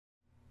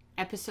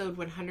episode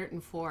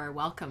 104.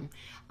 Welcome.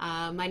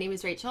 My name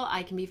is Rachel.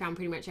 I can be found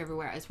pretty much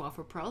everywhere as well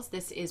for pearls.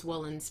 This is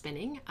Woolen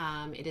Spinning.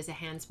 It is a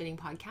hand spinning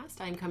podcast.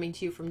 I'm coming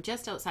to you from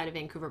just outside of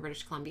Vancouver,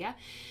 British Columbia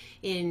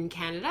in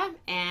Canada.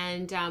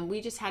 And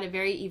we just had a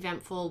very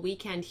eventful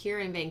weekend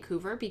here in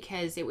Vancouver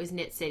because it was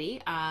Knit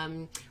City.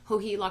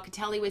 Joji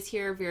Locatelli was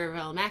here. Vera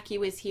Velimaki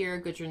was here.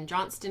 Gudrun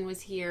Johnston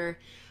was here.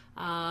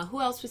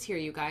 Who else was here,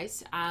 you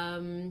guys?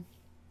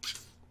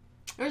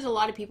 There's a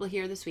lot of people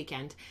here this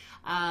weekend.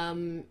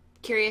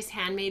 Curious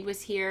Handmade was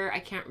here.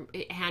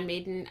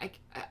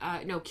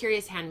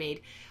 Curious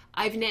Handmade.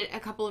 I've knit a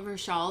couple of her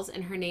shawls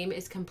and her name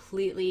is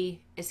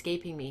completely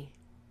escaping me.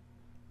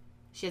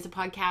 She has a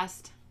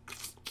podcast.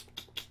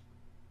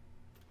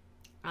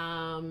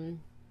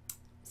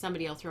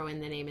 Somebody will throw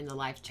in the name in the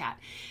live chat.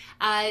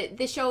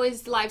 The show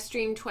is live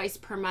streamed twice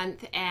per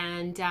month,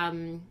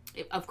 and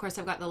of course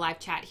I've got the live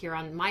chat here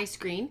on my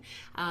screen.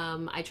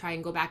 I try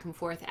and go back and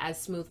forth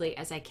as smoothly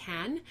as I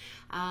can.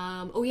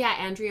 Oh yeah,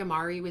 Andrea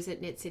Mari was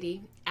at Knit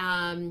City.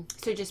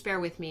 So just bear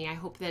with me. I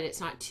hope that it's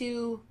not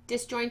too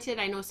disjointed.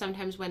 I know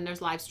sometimes when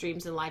there's live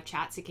streams and live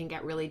chats it can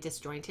get really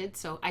disjointed,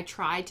 so I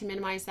try to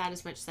minimize that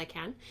as much as I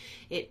can.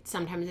 It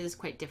sometimes is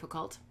quite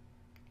difficult.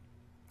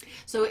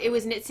 So it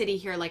was Knit City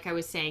here, like I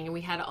was saying, and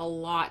we had a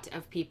lot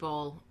of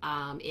people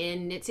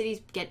in Knit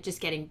City's just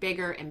getting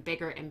bigger and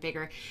bigger and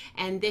bigger.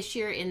 And this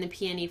year in the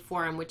PNE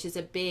Forum, which is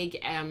a big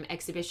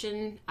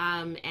exhibition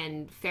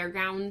and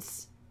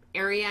fairgrounds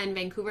area in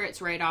Vancouver,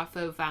 it's right off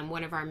of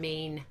one of our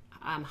main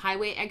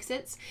highway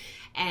exits,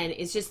 and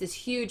it's just this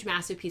huge,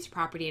 massive piece of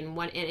property. And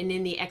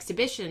in the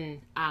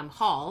exhibition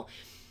hall,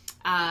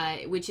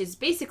 which is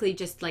basically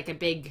just like a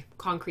big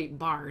concrete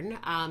barn.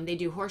 They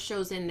do horse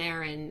shows in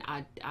there and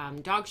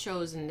dog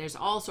shows, and there's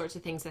all sorts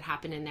of things that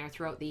happen in there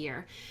throughout the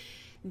year.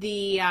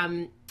 The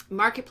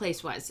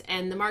marketplace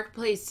and the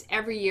marketplace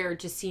every year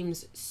just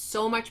seems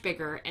so much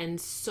bigger and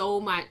so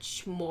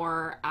much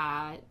more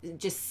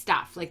just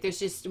stuff. Like there's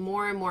just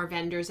more and more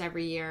vendors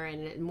every year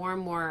and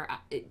more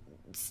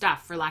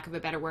stuff, for lack of a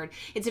better word.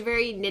 It's a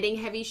very knitting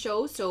heavy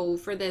show, so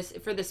for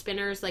the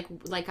spinners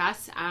like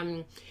us,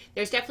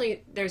 there's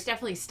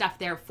definitely stuff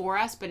there for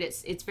us, but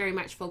it's very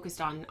much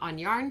focused on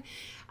yarn.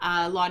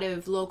 A lot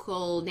of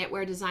local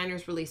knitwear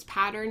designers release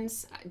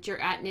patterns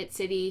at Knit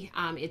City.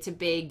 It's a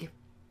big,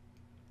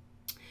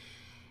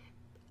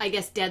 I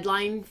guess,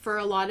 deadline for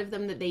a lot of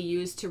them that they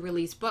use to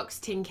release books.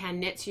 Tin Can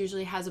Knits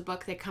usually has a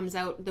book that comes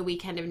out the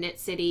weekend of Knit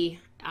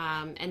City.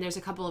 And there's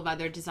a couple of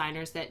other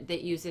designers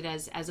that use it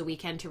as a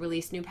weekend to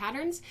release new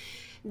patterns.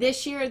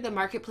 This year, the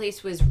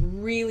marketplace was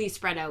really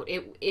spread out.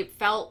 It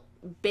felt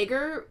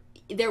bigger.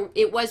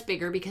 It was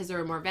bigger because there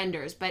were more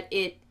vendors, but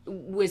it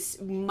was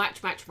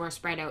much, much more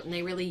spread out, and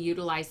they really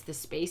utilized the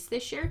space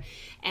this year.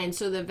 And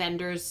so the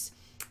vendors,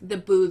 the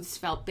booths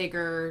felt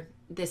bigger,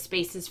 the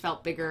spaces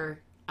felt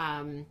bigger.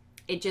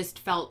 It just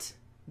felt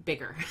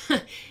bigger.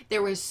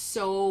 There was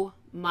so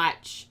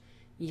much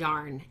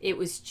yarn. It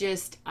was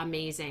just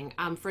amazing.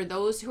 For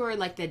those who are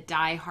like the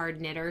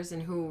die-hard knitters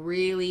and who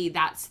really,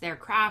 that's their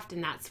craft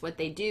and that's what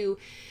they do,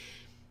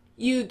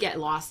 you get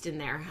lost in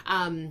there.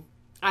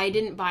 I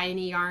didn't buy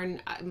any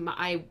yarn.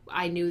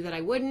 I knew that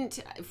I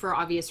wouldn't for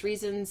obvious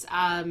reasons.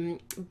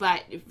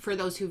 But for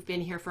those who've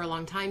been here for a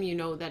long time, you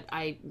know that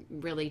I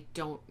really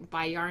don't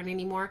buy yarn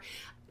anymore.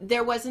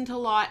 There wasn't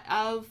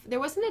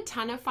a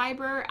ton of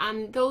fiber.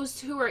 Those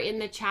who are in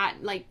the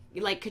chat, like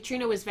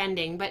Katrina was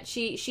vending, but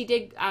she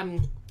did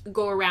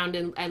go around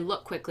and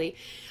look quickly.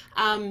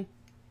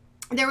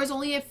 There was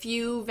only a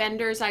few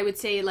vendors, I would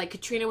say, like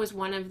Katrina was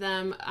one of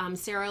them.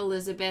 Sarah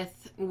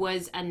Elizabeth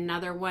was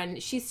another one.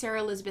 She's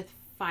Sarah Elizabeth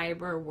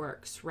Fiber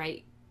Works,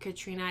 right,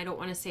 Katrina? I don't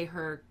want to say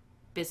her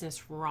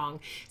business wrong.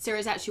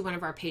 Sarah's actually one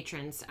of our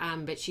patrons,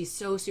 but she's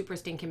so super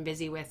stinking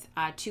busy with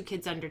 2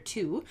 kids under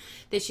 2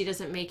 that she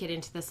doesn't make it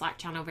into the Slack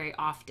channel very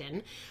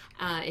often,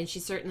 and she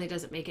certainly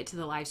doesn't make it to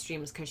the live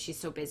streams because she's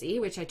so busy,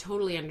 which I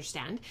totally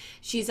understand.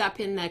 She's up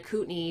in the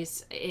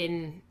Kootenays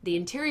in the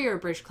interior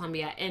of British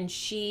Columbia, and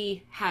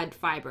she had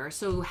fiber,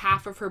 so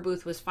half of her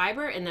booth was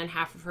fiber and then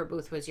half of her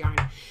booth was yarn.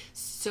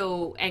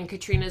 So, and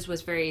Katrina's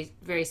was very,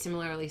 very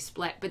similarly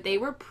split, but they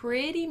were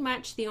pretty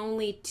much the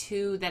only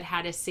 2 that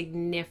had a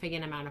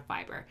significant amount of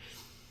fiber.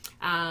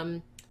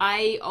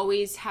 I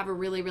always have a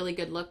really, really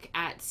good look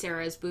at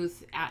Sarah's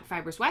booth at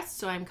Fibers West,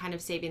 so I'm kind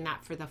of saving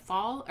that for the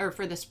fall, or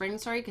for the spring,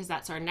 sorry, because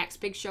that's our next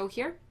big show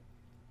here.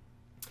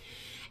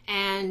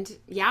 And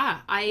yeah,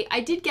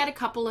 I did get a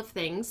couple of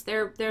things.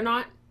 They're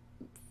not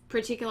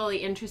particularly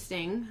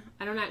interesting.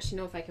 I don't actually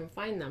know if I can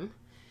find them.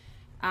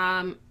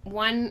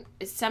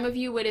 Some of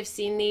you would have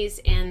seen these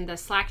in the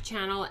Slack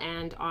channel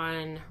and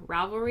on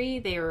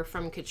Ravelry. They were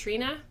from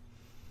Katrina.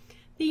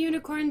 The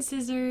unicorn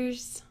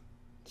scissors.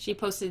 She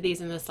posted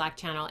these in the Slack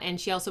channel, and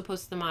she also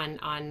posted them on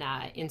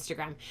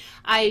Instagram.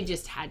 I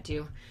just had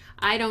to.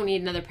 I don't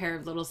need another pair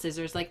of little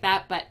scissors like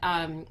that, but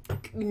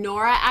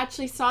Nora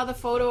actually saw the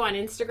photo on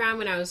Instagram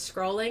when I was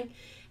scrolling,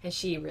 and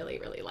she really,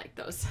 really liked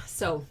those.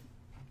 So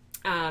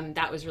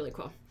that was really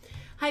cool.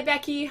 Hi,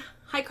 Becky.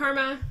 Hi,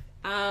 Karma.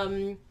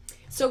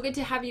 So good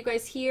to have you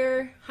guys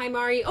here. Hi,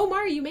 Mari. Oh,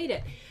 Mari, you made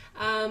it.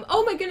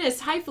 Oh my goodness.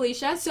 Hi,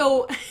 Felicia.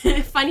 So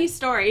funny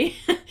story.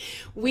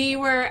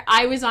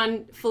 I was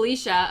on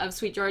Felicia of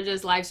Sweet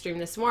Georgia's live stream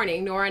this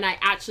morning. Nora and I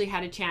actually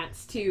had a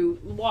chance to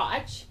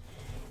watch.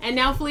 And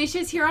now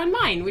Felicia's here on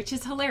mine, which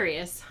is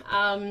hilarious.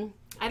 I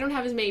don't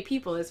have as many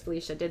people as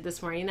Felicia did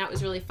this morning. That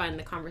was really fun,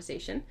 the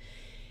conversation.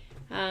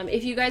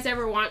 If you guys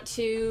ever want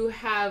to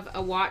have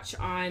a watch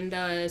on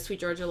the Sweet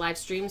Georgia live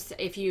streams,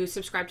 if you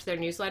subscribe to their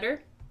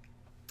newsletter,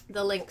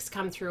 the links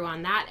come through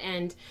on that.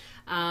 And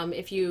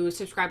if you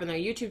subscribe on their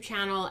YouTube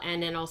channel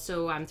and then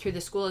also through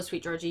the School of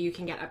Sweet Georgia, you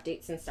can get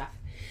updates and stuff.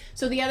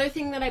 So the other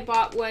thing that I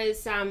bought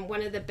was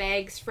one of the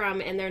bags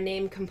from, and their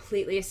name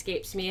completely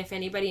escapes me. If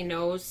anybody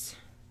knows,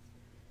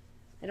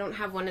 I don't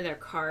have one of their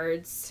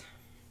cards.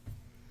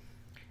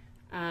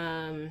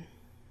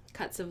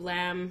 Cuts of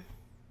Lamb.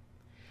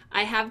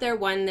 I have their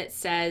one that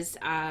says,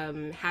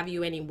 have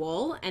you any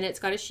wool? And it's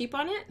got a sheep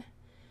on it.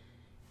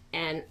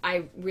 And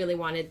I really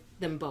wanted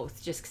them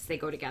both just because they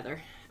go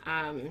together.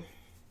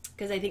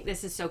 Because I think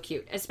this is so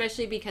cute,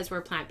 especially because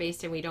we're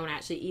plant-based and we don't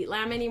actually eat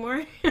lamb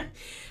anymore.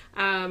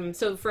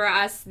 So for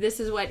us,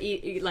 this is what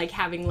like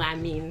having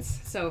lamb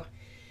means. So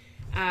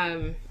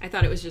I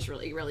thought it was just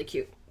really, really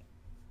cute.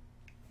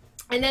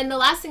 And then the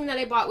last thing that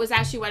I bought was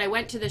actually what I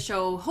went to the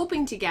show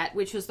hoping to get,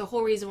 which was the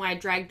whole reason why I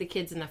dragged the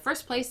kids in the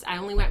first place. I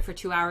only went for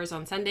 2 hours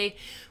on Sunday.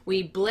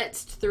 We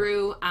blitzed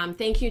through.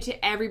 Thank you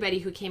to everybody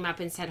who came up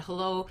and said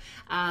hello,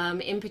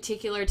 in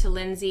particular to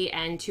Lindsay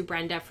and to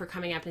Brenda for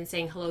coming up and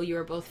saying hello. You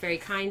were both very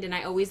kind, and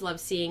I always love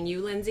seeing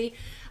you, Lindsay.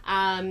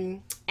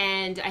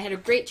 And I had a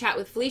great chat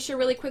with Felicia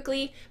really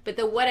quickly, but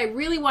what I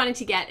really wanted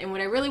to get and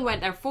what I really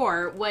went there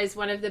for was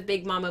one of the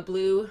Big Mama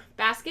Blue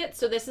baskets.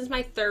 So this is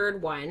my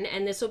third one,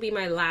 and this will be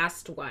my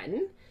last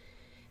one.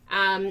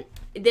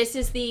 This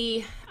is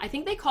I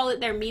think they call it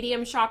their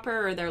medium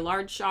shopper or their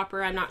large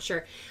shopper. I'm not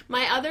sure.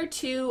 My other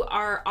two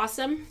are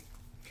awesome.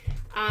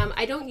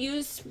 I don't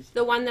use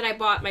the one that I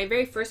bought my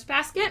very first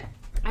basket.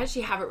 I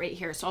actually have it right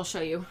here, so I'll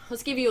show you.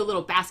 Let's give you a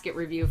little basket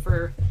review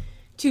for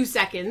 2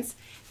 seconds.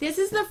 This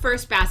is the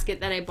first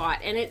basket that I bought,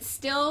 and it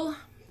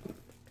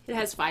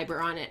has fiber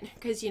on it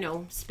because, you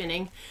know,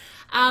 spinning.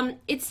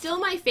 It's still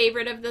my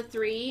favorite of the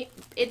three.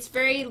 It's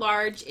very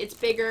large. It's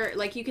bigger.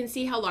 Like, you can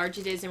see how large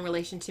it is in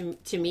relation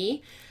to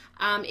me.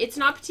 It's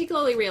not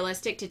particularly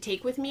realistic to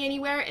take with me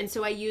anywhere, and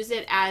so I use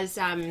it as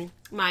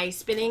my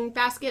spinning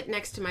basket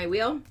next to my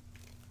wheel.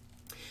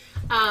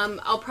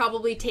 I'll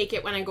probably take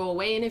it when I go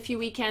away in a few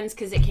weekends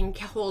because it can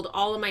hold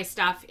all of my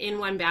stuff in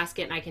one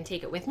basket and I can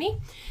take it with me.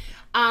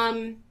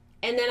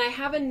 And then I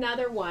have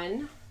another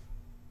one.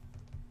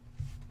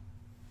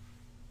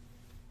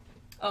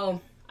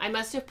 Oh, I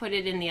must have put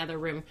it in the other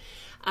room.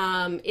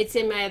 It's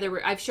in my other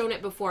room. I've shown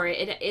it before.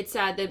 It's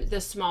the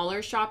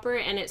smaller shopper,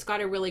 and it's got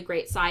a really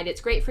great side.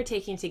 It's great for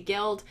taking to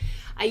Guild.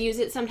 I use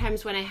it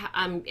sometimes when I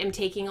am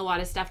taking a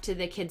lot of stuff to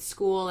the kids'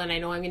 school, and I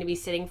know I'm going to be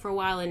sitting for a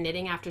while and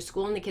knitting after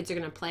school, and the kids are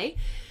going to play.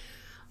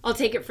 I'll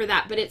take it for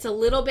that, but it's a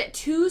little bit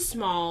too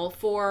small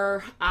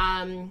for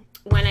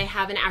when I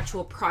have an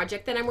actual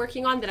project that I'm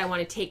working on that I want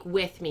to take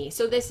with me.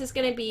 So this is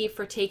going to be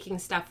for taking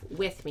stuff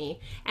with me.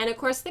 And of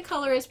course the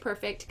color is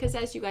perfect because,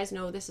 as you guys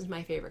know, this is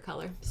my favorite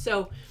color.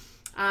 So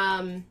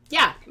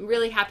yeah, I'm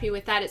really happy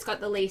with that. It's got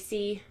the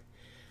lacy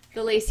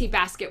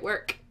basket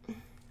work.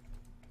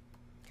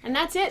 And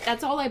that's it.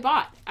 That's all I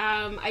bought.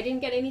 I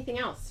didn't get anything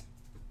else.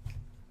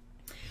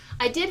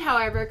 I did,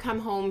 however,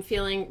 come home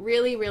feeling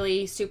really,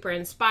 really super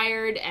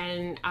inspired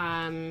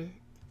and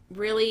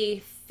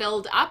really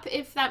filled up,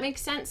 if that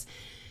makes sense,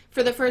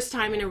 for the first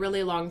time in a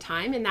really long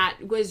time. And that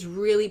was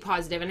really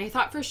positive. And I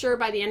thought for sure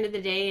by the end of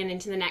the day and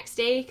into the next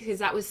day, because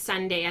that was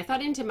Sunday, I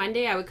thought into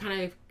Monday I would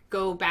kind of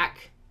go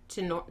back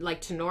to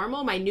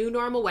normal, my new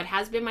normal, what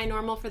has been my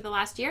normal for the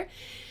last year.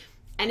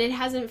 And it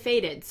hasn't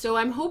faded. So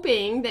I'm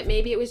hoping that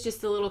maybe it was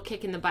just a little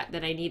kick in the butt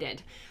that I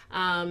needed.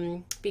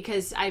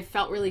 Because I've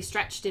felt really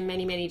stretched in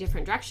many, many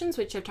different directions,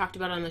 which I've talked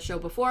about on the show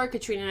before.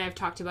 Katrina and I have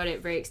talked about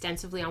it very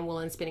extensively on Wool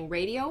and Spinning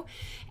Radio.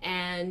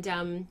 And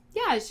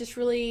yeah, it's just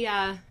really,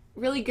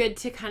 really good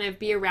to kind of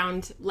be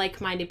around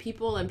like-minded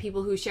people and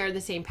people who share the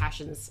same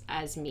passions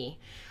as me.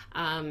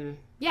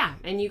 Yeah,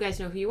 and you guys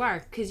know who you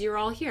are because you're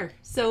all here.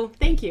 So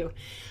thank you.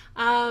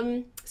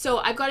 So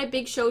I've got a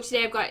big show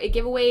today. I've got a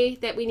giveaway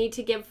that we need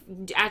to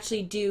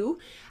do.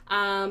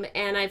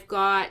 And I've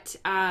got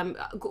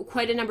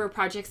quite a number of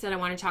projects that I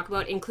want to talk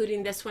about,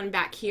 including this one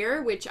back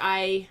here, which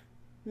I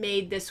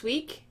made this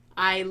week.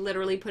 I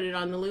literally put it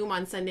on the loom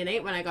on Sunday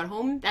night when I got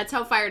home. That's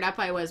how fired up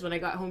I was when I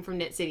got home from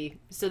Knit City.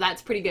 So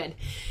that's pretty good.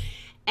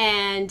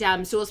 And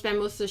so we'll spend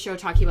most of the show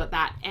talking about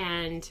that.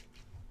 And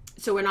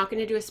so we're not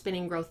going to do a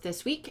spinning growth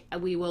this week.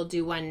 We will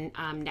do one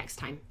next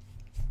time.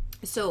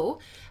 So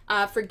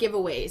for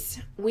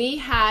giveaways, we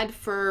had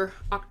for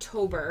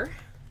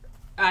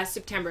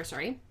September,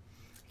 sorry.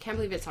 I can't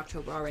believe it's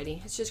October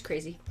already. It's just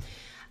crazy.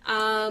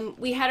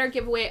 We had our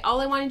giveaway. All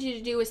I wanted you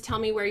to do was tell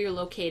me where you're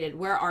located.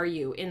 Where are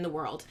you in the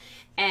world?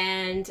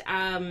 And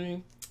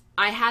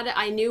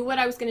I knew what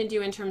I was going to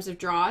do in terms of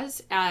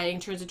draws, in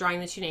terms of drawing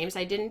the two names.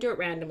 I didn't do it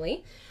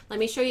randomly. Let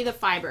me show you the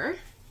fiber.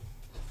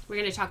 We're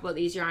going to talk about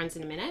these yarns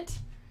in a minute.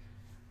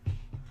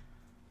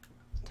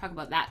 Talk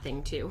about that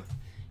thing too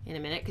in a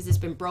minute, because it's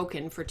been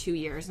broken for 2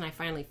 years and I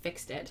finally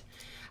fixed it.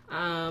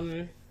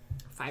 Fiber.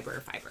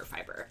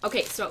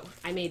 Okay, so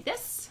I made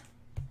this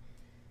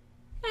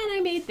and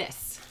I made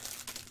this.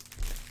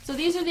 So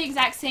these are the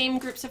exact same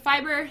groups of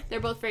fiber. They're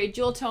both very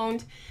jewel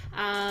toned.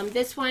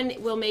 This one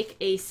will make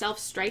a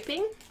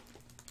self-striping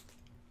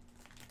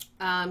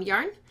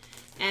yarn,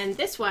 and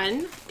this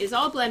one is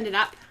all blended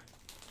up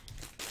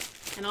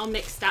and all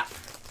mixed up.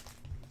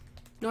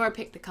 Nora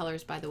picked the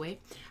colors, by the way.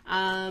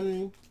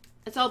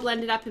 It's all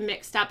blended up and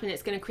mixed up, and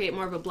it's going to create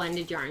more of a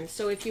blended yarn.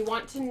 So if you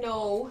want to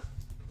know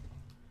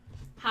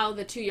how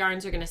the two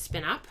yarns are going to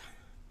spin up,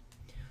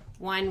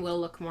 one will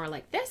look more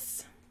like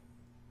this,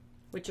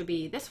 which will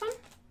be this one,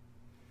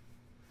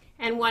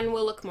 and one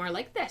will look more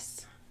like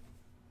this,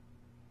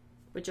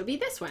 which will be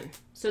this one.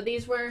 So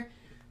these were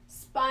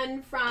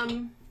spun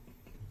from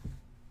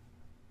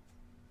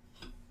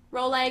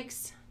roll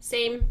eggs,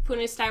 same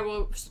Pune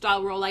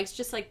style roll eggs,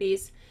 just like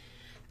these.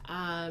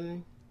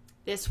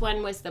 This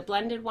one was the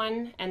blended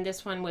one, and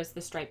this one was the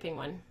striping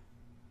one.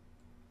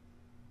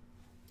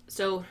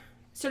 So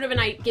sort of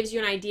gives you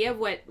an idea of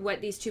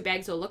what these two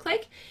bags will look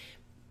like.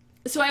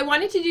 So I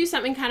wanted to do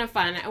something kind of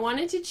fun. I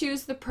wanted to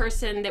choose the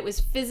person that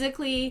was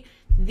physically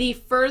the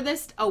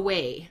furthest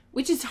away,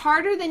 which is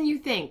harder than you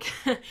think.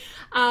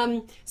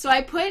 So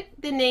I put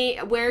the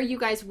name where you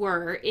guys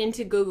were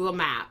into Google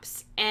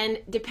Maps, and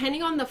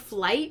depending on the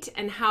flight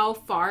and how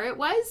far it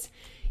was,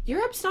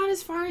 Europe's not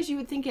as far as you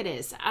would think it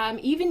is.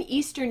 Even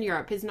Eastern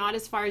Europe is not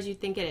as far as you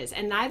think it is,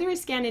 and neither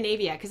is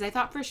Scandinavia, because I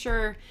thought for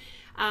sure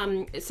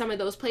some of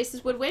those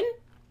places would win.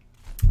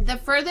 The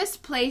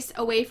furthest place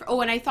away from,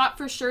 and I thought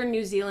for sure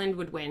New Zealand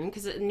would win,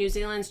 because New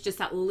Zealand's just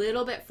that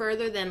little bit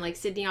further than like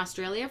Sydney,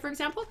 Australia, for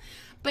example.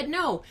 But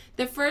no,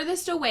 the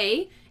furthest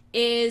away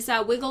is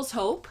Wiggles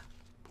Hope,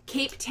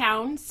 Cape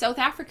Town, South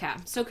Africa.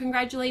 So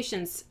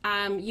congratulations.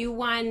 You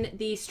won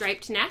the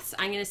striped nests.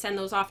 I'm going to send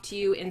those off to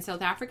you in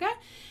South Africa.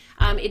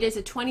 It is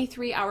a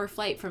 23-hour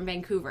flight from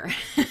Vancouver.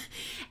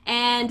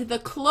 And the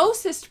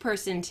closest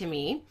person to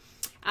me,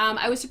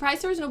 I was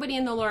surprised there was nobody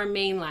in the Lower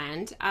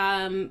Mainland,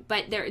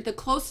 but the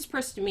closest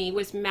person to me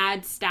was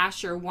Mad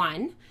Stasher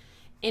 1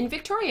 in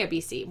Victoria,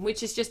 BC,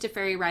 which is just a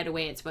ferry ride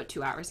away. It's about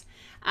 2 hours.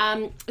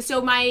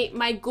 So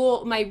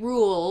my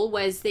rule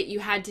was that you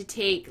had to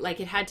take, like,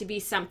 it had to be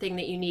something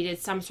that you needed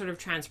some sort of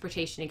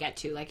transportation to get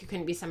to. Like, it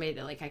couldn't be somebody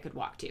that like I could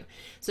walk to.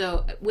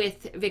 So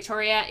with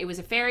Victoria, it was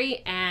a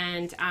ferry,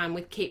 and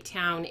with Cape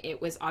Town,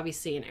 it was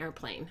obviously an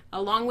airplane,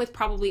 along with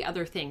probably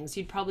other things.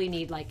 You'd probably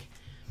need like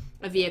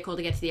a vehicle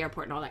to get to the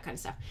airport and all that kind of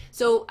stuff.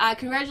 So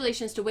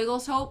congratulations to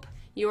Wiggles Hope.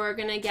 You are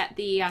going to get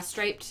the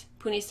striped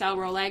Pune style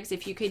roll eggs.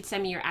 If you could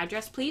send me your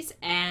address, please.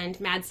 And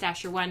Mad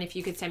Stasher 1, if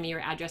you could send me your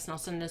address, and I'll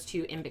send those to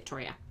you in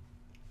Victoria.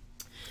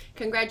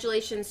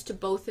 Congratulations to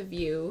both of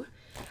you.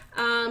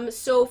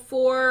 So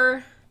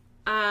for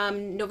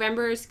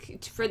November's,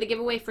 for the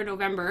giveaway for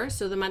November,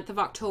 so the month of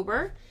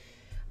October,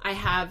 I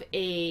have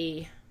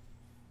a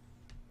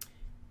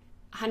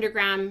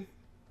 100-gram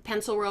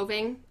pencil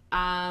roving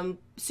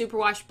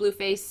superwash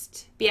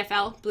blue-faced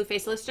BFL,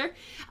 blue-faced lister,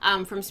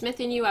 from Smith &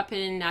 You up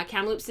in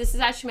Kamloops. This is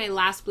actually my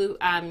last blue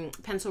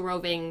pencil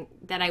roving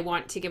that I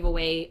want to give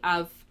away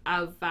of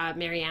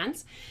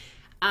Marianne's.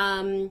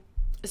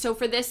 So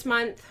for this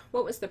month,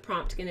 what was the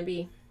prompt going to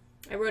be?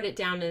 I wrote it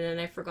down and then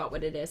I forgot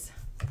what it is.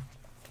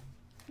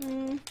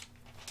 If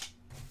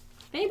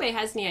anybody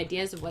has any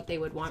ideas of what they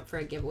would want for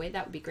a giveaway,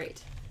 that would be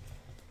great.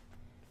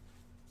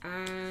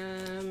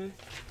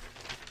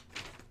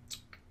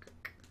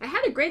 I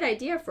had a great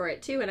idea for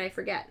it too, and I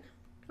forget.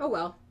 Oh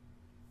well.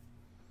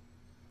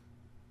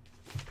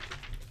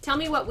 Tell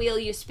me what wheel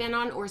you spin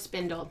on or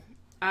spindle.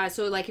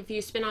 So like if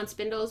you spin on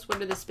spindles, what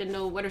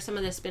are some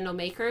of the spindle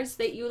makers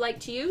that you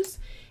like to use?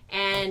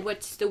 And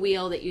what's the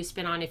wheel that you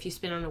spin on if you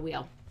spin on a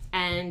wheel?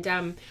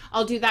 And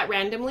I'll do that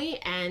randomly,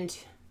 and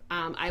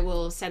I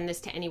will send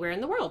this to anywhere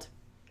in the world.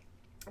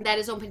 That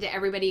is open to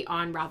everybody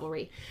on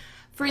Ravelry.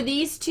 For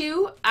these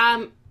two,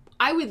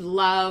 I would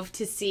love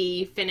to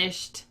see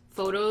finished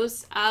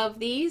photos of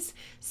these.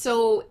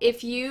 So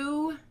if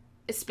you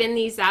spin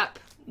these up,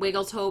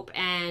 Wiggles Hope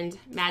and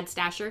Mad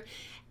Stasher,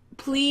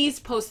 please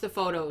post the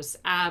photos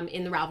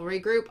in the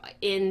Ravelry group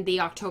in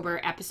the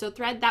October episode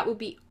thread. That would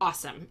be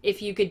awesome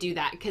if you could do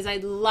that, because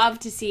I'd love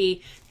to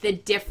see the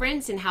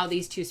difference in how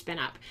these two spin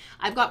up.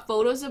 I've got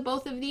photos of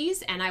both of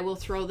these, and I will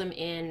throw them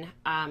in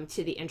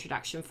to the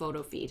introduction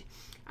photo feed.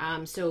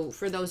 So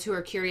for those who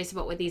are curious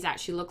about what these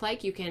actually look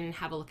like, you can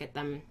have a look at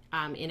them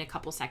in a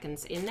couple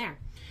seconds in there.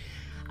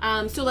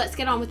 So let's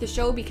get on with the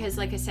show, because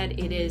like I said,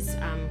 it is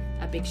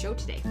a big show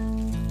today.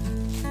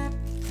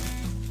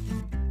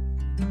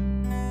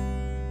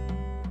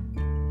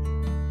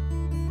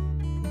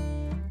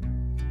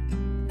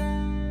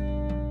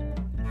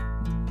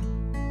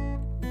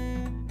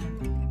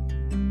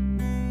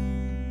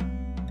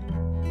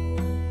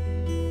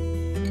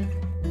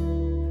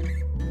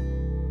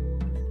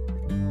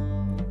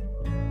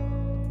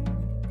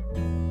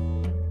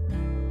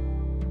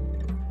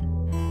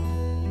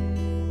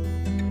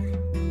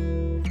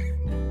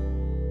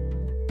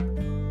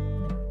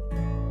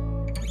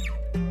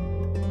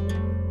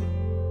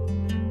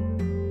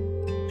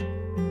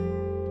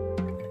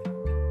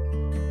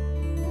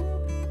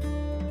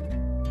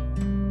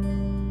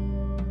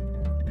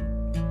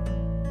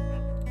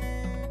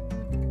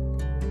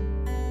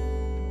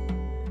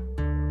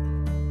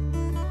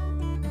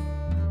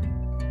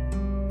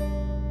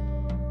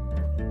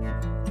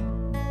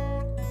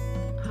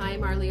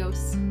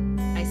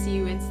 Carlios. I see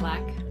you in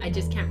Slack. I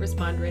just can't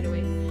respond right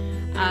away.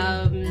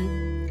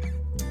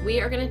 We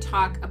are going to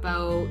talk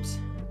about...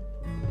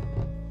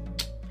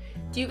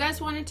 Do you guys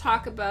want to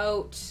talk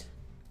about...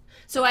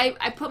 So I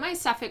put my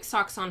Suffolk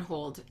socks on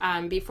hold.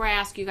 Before I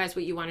ask you guys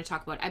what you want to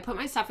talk about, I put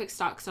my Suffolk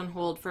socks on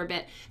hold for a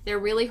bit. They're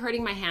really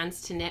hurting my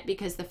hands to knit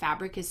because the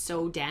fabric is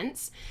so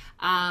dense.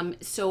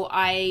 So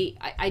I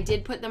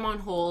did put them on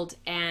hold,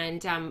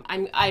 and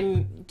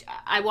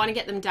I want to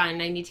get them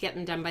done. I need to get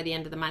them done by the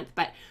end of the month,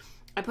 but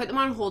I put them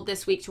on hold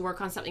this week to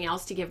work on something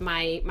else to give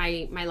my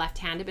left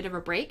hand a bit of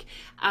a break.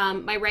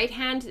 My right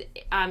hand,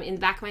 in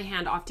the back of my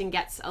hand, often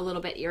gets a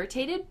little bit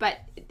irritated, but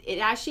it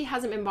actually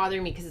hasn't been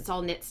bothering me because it's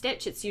all knit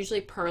stitch. It's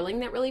usually purling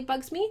that really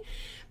bugs me.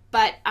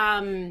 But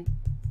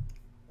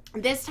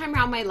this time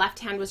around, my left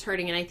hand was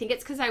hurting, and I think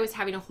it's because I was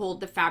having to hold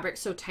the fabric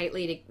so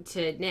tightly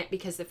to knit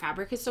because the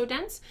fabric is so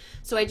dense.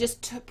 So I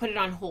just put it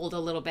on hold a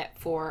little bit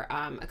for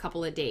a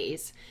couple of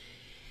days.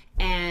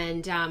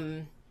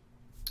 And...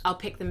 I'll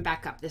pick them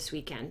back up this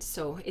weekend.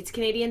 So it's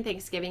Canadian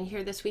Thanksgiving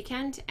here this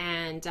weekend,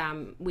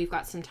 and we've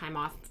got some time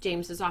off.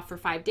 James is off for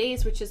 5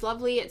 days, which is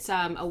lovely. It's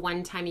a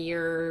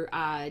one-time-a-year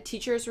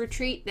teacher's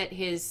retreat that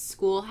his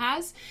school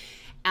has.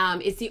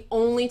 It's the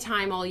only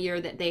time all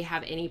year that they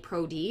have any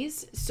Pro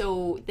Ds.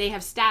 So they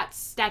have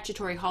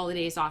statutory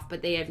holidays off,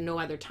 but they have no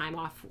other time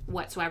off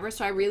whatsoever.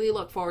 So I really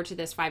look forward to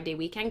this 5-day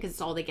weekend because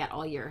it's all they get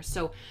all year.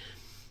 So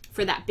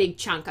for that big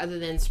chunk other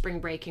than spring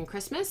break and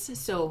Christmas.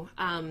 So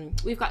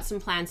we've got some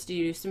plans to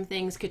do some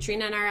things.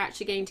 Katrina and I are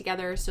actually getting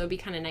together, so it'd be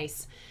kind of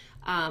nice,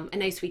 a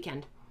nice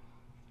weekend.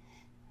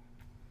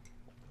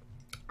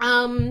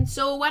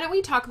 So why don't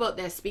we talk about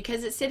this,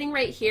 because it's sitting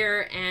right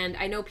here and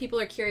I know people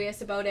are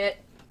curious about it,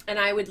 and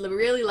I would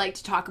really like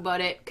to talk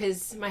about it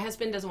because my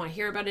husband doesn't want to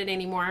hear about it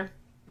anymore.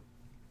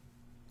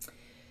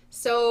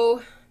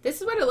 So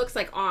this is what it looks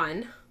like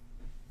on.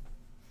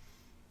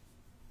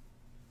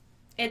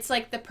 It's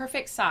like the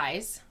perfect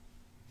size.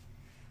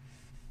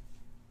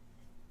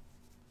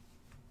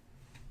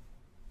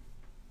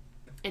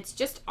 It's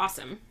just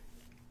awesome.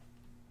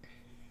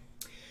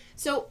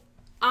 So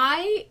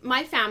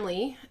my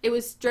family, it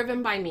was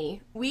driven by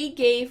me. We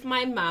gave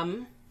my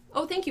mom,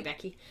 oh, thank you,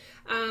 Becky.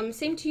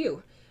 Same to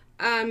you.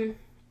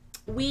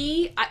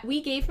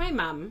 We gave my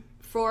mom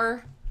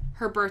for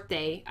her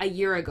birthday a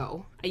year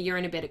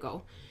and a bit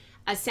ago,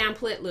 a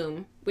Samplet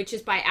loom, which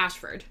is by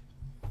Ashford.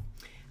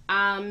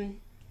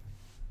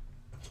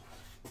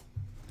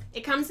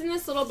 It comes in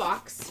this little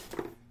box.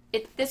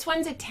 This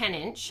one's a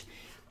 10-inch,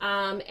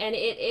 and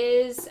it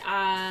is,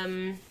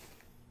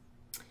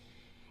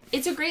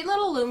 it's a great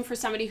little loom for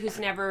somebody who's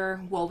never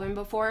woven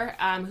before,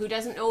 who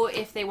doesn't know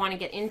if they want to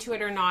get into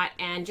it or not,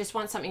 and just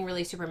wants something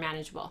really super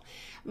manageable.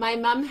 My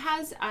mom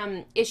has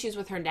issues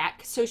with her neck,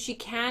 so she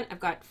can't,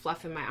 I've got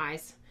fluff in my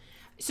eyes,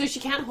 so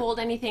she can't hold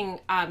anything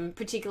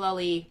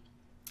particularly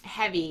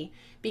heavy,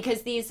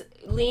 because these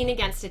lean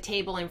against a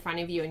table in front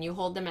of you and you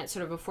hold them at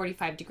sort of a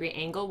 45-degree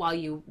angle while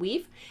you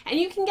weave, and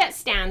you can get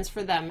stands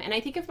for them. And I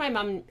think if my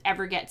mom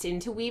ever gets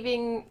into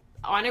weaving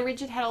on a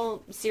rigid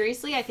heddle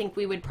seriously, I think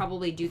we would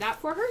probably do that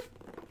for her.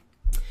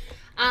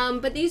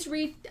 But these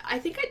I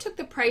think I took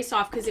the price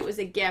off because it was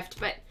a gift,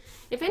 but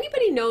if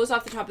anybody knows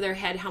off the top of their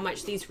head how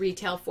much these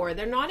retail for,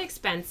 they're not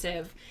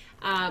expensive.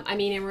 I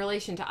mean, in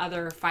relation to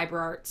other fiber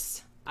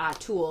arts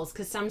tools,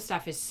 because some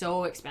stuff is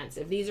so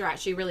expensive. These are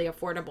actually really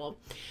affordable.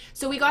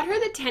 So we got her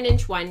the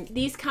 10-inch one.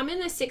 These come in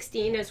the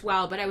 16 as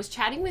well, but I was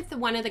chatting with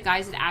one of the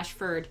guys at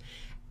Ashford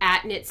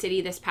at Knit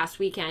City this past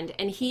weekend,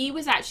 and he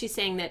was actually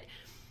saying that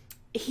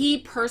he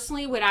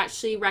personally would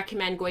actually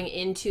recommend going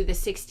into the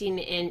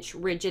 16-inch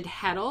rigid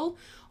heddle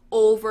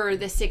over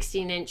the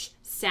 16-inch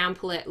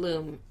Samplet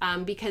loom,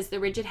 because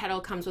the rigid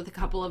heddle comes with a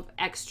couple of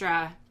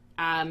extra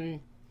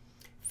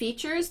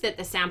features that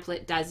the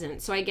Samplet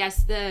doesn't. So I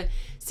guess the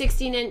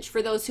 16-inch,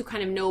 for those who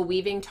kind of know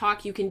weaving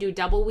talk, you can do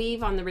double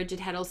weave on the rigid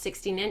heddle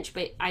 16-inch,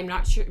 but I'm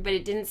not sure, but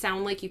it didn't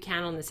sound like you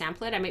can on the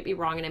Samplet. I might be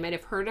wrong, and I might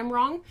have heard him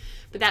wrong,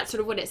 but that's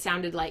sort of what it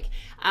sounded like.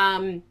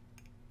 And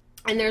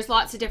there's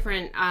lots of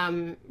different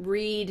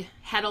reed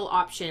heddle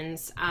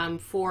options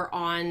for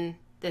on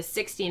the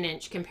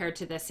 16-inch compared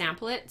to the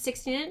Samplet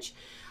 16-inch.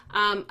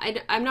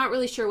 I'm not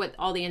really sure what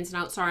all the ins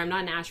and outs are. I'm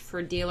not an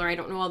Ashford dealer. I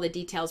don't know all the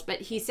details, but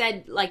he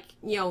said, like,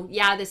 you know,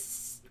 yeah,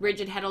 this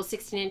rigid heddle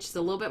 16-inch is a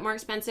little bit more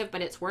expensive,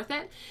 but it's worth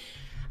it.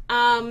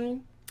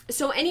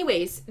 So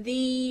anyways,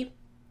 we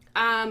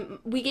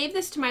gave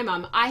this to my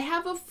mom. I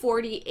have a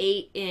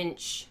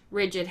 48-inch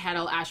rigid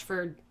heddle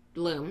Ashford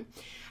loom.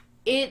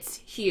 It's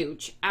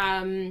huge.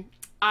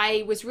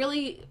 I was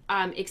really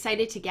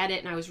excited to get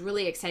it, and I was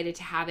really excited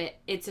to have it.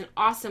 It's an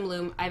awesome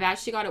loom. I've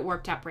actually got it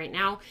warped up right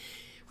now,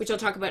 which I'll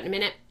talk about in a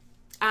minute.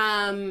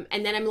 And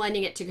then I'm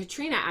lending it to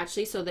Katrina,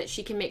 actually, so that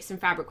she can make some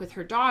fabric with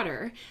her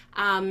daughter.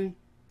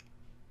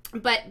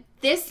 But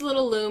this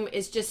little loom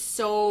is just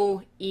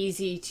so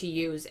easy to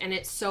use, and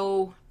it's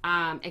so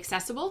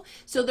accessible.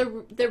 So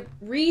the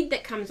reed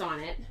that comes on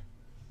it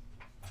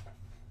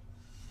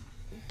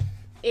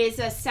is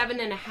a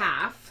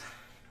 7.5.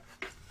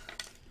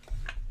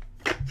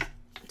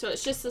 So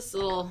it's just this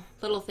little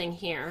thing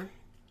here.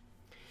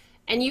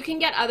 And you can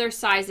get other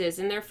sizes,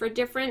 and they're for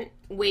different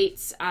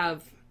weights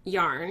of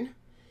yarn.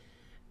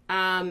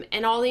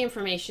 And all the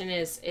information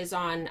is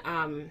on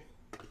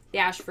the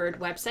Ashford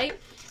website.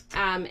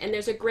 And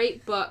there's a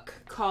great book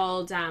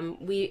called,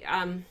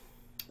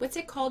 what's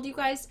it called, you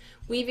guys?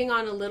 Weaving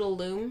on a Little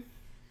Loom.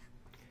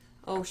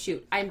 Oh,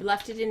 shoot. I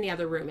left it in the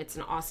other room. It's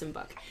an awesome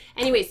book.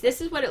 Anyways,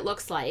 this is what it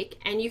looks like,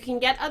 and you can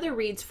get other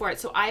reeds for it.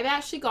 So I've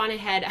actually gone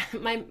ahead.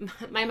 My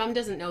mom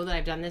doesn't know that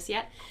I've done this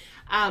yet,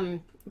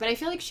 but I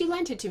feel like she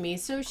lent it to me,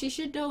 so she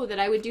should know that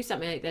I would do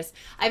something like this.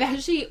 I've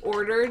actually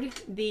ordered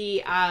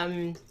the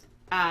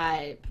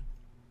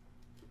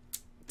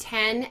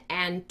 10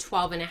 and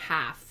 12 and a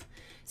half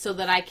so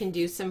that I can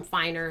do some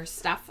finer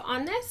stuff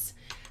on this.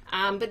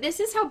 But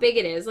this is how big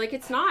it is. Like,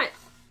 it's not...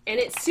 And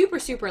it's super,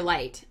 super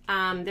light.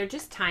 They're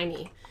just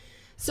tiny.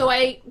 So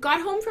I got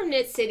home from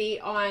Knit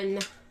City on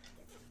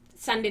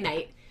Sunday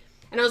night,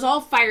 and I was all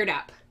fired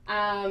up.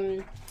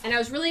 And I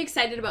was really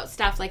excited about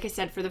stuff, like I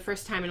said, for the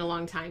first time in a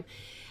long time.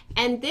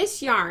 And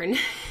this yarn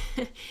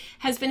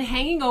has been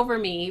hanging over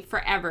me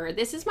forever.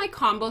 This is my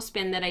combo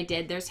spin that I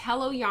did. There's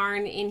Hello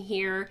Yarn in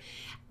here,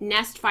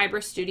 Nest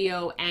Fiber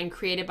Studio, and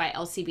Created by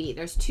LCB.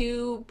 There's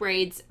 2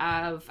 braids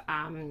of...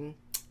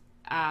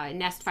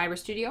 Nest Fiber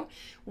Studio,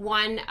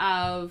 one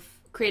of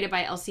Created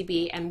by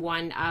LCB, and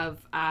one of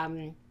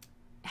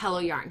Hello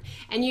Yarn.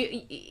 And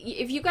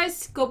if you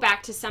guys go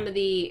back to some of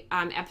the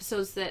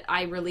episodes that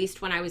I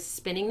released when I was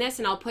spinning this,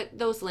 and I'll put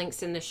those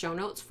links in the show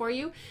notes for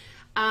you.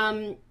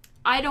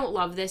 I don't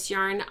love this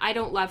yarn. I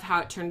don't love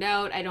how it turned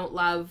out. I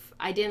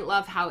didn't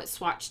love how it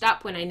swatched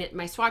up when I knit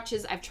my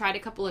swatches. I've tried a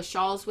couple of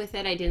shawls with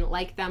it. I didn't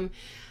like them.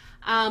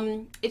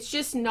 It's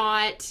just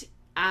not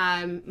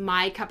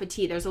my cup of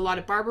tea. There's a lot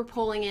of barber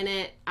pulling in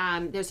it.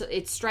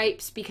 It's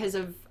stripes because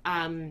of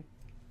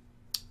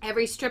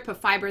every strip of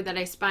fiber that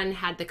I spun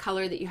had the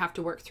color that you have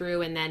to work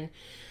through, and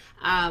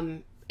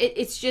then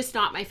it's just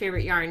not my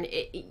favorite yarn.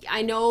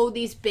 I know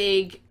these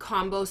big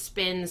combo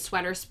spins,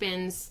 sweater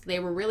spins, they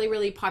were really,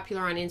 really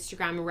popular on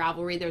Instagram and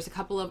Ravelry. There's a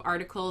couple of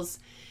articles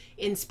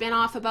in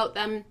Spinoff about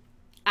them.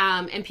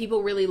 And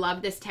people really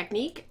love this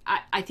technique.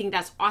 I think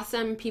that's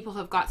awesome. People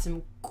have got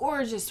some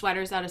gorgeous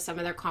sweaters out of some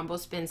of their combo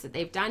spins that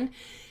they've done.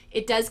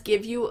 It does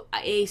give you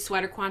a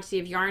sweater quantity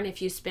of yarn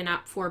if you spin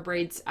up 4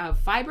 braids of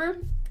fiber.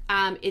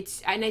 And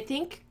I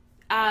think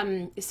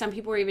some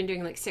people are even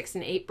doing like 6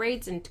 and 8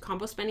 braids and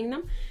combo spinning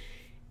them.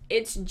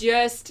 It's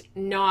just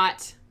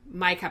not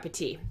my cup of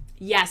tea.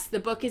 Yes, the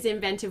book is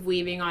Inventive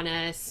Weaving on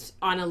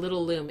a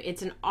Little Loom.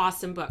 It's an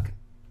awesome book.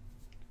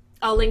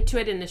 I'll link to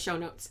it in the show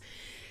notes.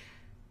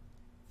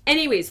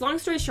 Anyways, long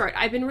story short,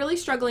 I've been really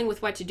struggling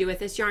with what to do with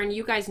this yarn.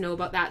 You guys know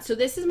about that. So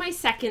this is my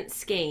second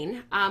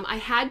skein. I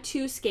had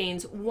 2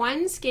 skeins.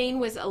 One skein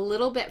was a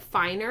little bit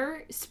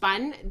finer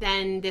spun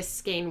than this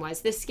skein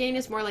was. This skein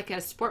is more like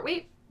a sport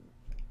weight,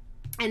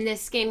 and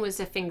this skein was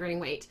a fingering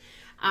weight.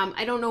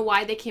 I don't know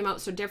why they came out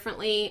so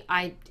differently.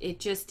 It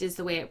just is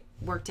the way it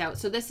worked out.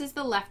 So this is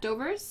the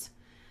leftovers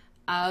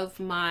of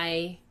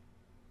my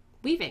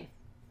weaving.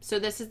 So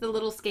this is the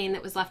little skein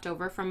that was left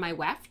over from my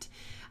weft.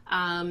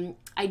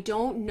 I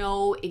don't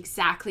know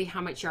exactly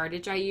how much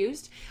yardage I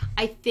used.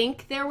 I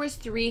think there was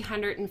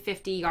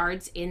 350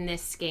 yards in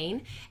this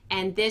skein,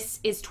 and this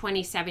is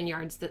 27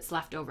 yards that's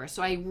left over.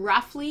 So I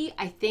roughly,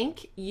 I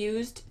think,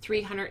 used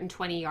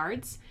 320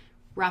 yards,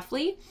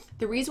 roughly.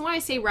 The reason why I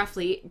say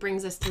roughly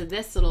brings us to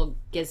this little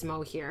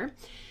gizmo here.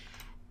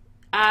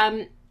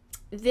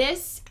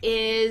 This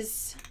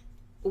is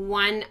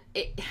one...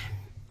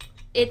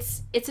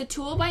 It's a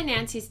tool by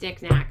Nancy's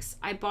Knick Knacks.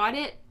 I bought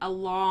it a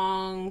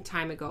long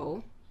time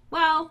ago.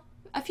 Well,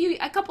 a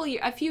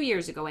few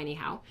years ago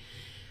anyhow.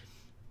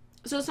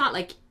 So it's not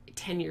like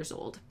 10 years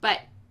old,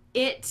 but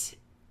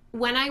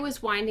when I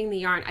was winding the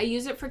yarn, I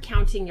use it for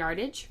counting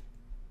yardage.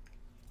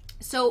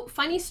 So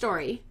funny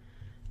story,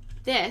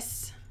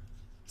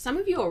 some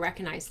of you will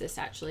recognize this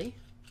actually.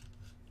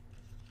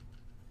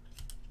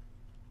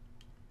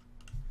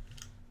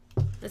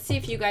 Let's see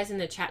if you guys in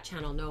the chat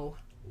channel know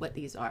what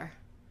these are.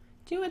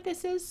 Do you know what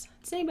this is?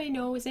 Does anybody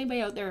know? Is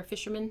anybody out there a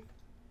fisherman?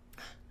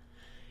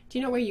 Do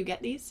you know where you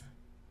get these?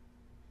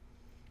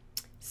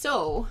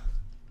 So,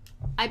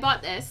 I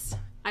bought this.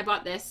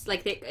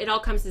 Like, it all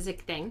comes as a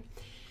thing.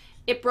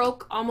 It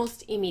broke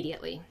almost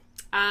immediately.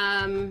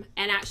 And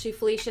actually,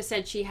 Felicia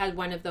said she had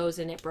one of those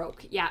and it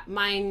broke. Yeah,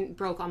 mine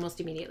broke almost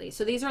immediately.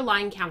 So these are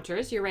line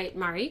counters. You're right,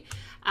 Mari.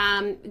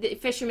 The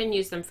fishermen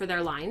use them for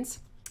their lines.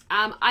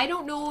 I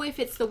don't know if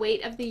it's the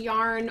weight of the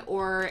yarn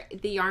or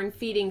the yarn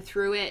feeding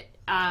through it.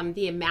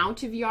 The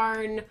amount of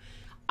yarn,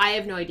 I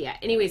have no idea.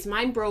 Anyways,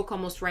 mine broke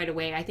almost right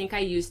away. I think I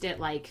used it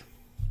like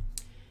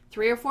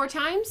 3 or 4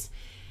 times.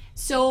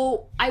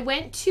 So I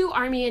went to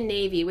Army and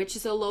Navy, which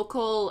is a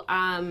local,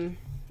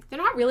 they're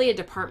not really a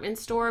department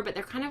store, but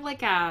they're kind of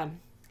like I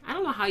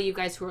don't know how you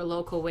guys who are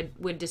local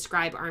would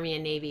describe Army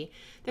and Navy.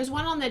 There's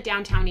one on the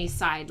downtown east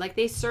side. Like,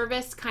 they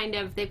service kind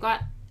of, they've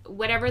got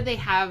whatever they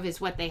have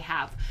is what they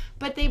have.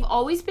 But they've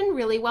always been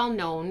really well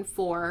known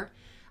for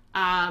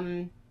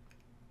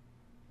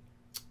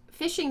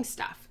fishing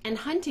stuff. and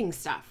hunting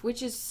stuff,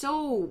 which is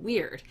so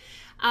weird.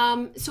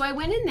 So I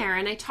went in there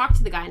and I talked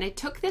to the guy, and I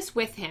took this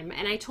with him,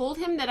 and I told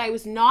him that I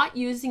was not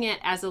using it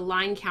as a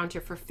line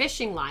counter for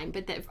fishing line,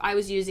 but that I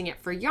was using it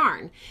for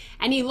yarn.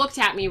 And he looked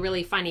at me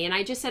really funny, and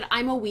I just said,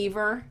 I'm a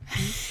weaver.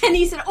 And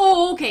he said,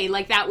 oh, okay.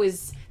 Like that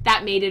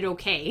made it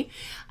okay.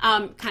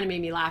 Kind of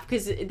made me laugh,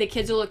 because the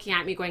kids are looking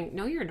at me going,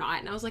 no, you're not.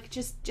 And I was like,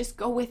 just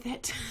go with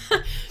it.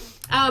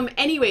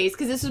 Anyways,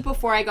 because this was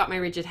before I got my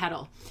rigid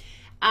heddle.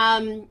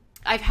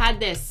 I've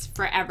had this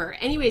forever.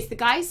 Anyways, the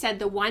guy said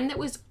the one that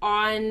was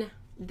on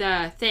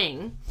the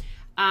thing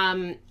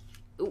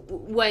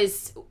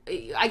was,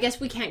 I guess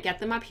we can't get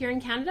them up here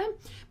in Canada,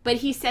 but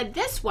he said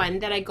this one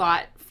that I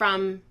got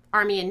from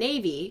Army and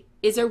Navy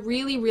is a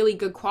really, really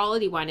good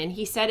quality one. And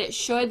he said it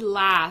should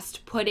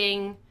last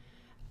putting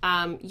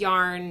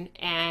yarn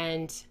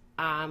and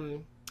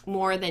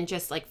more than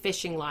just like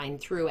fishing line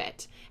through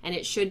it. And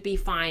it should be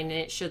fine and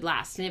it should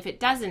last. And if it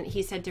doesn't,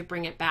 he said to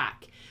bring it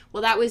back.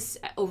 Well, that was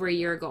over a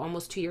year ago,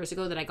 almost 2 years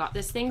ago that I got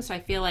this thing. So I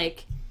feel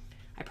like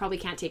I probably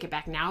can't take it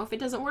back now if it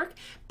doesn't work.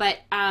 But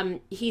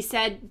he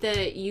said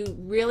that you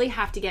really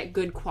have to get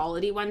good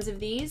quality ones of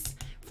these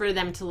for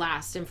them to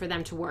last and for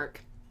them to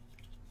work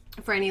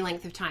for any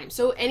length of time.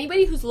 So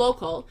anybody who's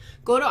local,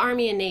 go to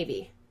Army and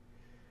Navy.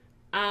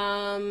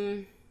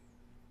 Army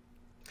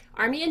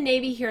and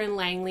Navy here in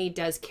Langley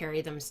does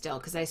carry them still,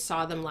 because I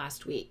saw them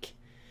last week.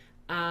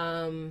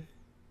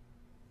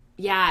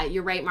 Yeah,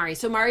 you're right, Mari.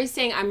 So Mari's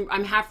saying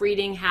I'm half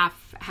reading,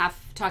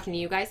 half talking to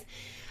you guys.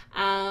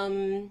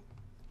 Army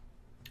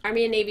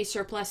and Navy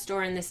surplus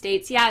store in the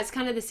States. Yeah, it's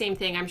kind of the same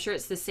thing. I'm sure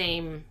it's the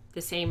same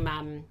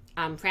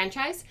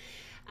franchise.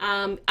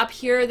 Up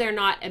here, they're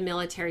not a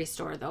military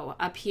store though.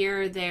 Up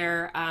here,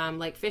 they're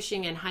like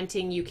fishing and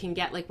hunting. You can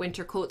get like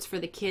winter coats for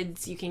the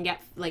kids. You can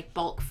get like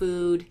bulk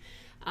food.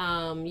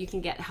 You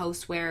can get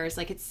housewares.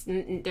 Like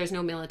there's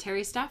no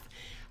military stuff.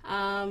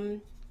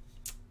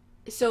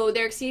 So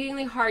they're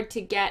exceedingly hard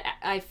to get.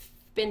 I've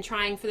been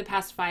trying for the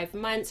past 5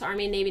 months.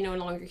 Army and Navy no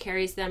longer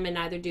carries them, and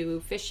neither do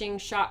fishing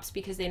shops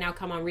because they now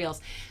come on reels.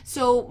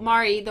 So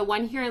Mari, the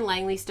one here in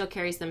Langley still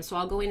carries them. So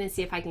I'll go in and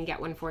see if I can get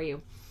one for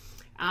you.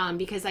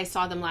 Because I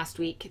saw them last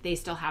week. They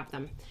still have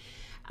them.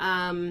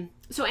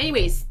 So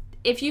anyways,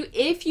 if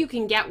you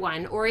can get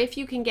one, or if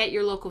you can get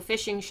your local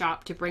fishing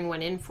shop to bring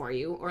one in for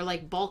you, or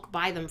like bulk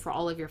buy them for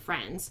all of your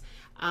friends,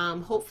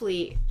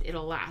 hopefully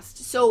it'll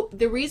last. So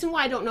the reason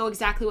why I don't know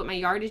exactly what my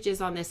yardage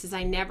is on this is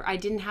I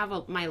didn't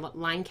have my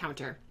line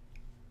counter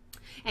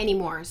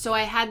anymore. So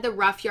I had the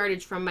rough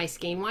yardage from my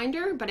skein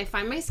winder, but I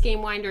find my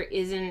skein winder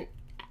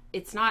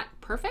it's not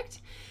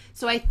perfect.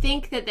 So I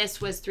think that this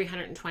was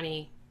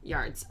 320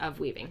 yards of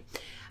weaving.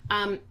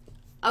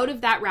 Out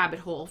of that rabbit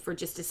hole for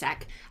just a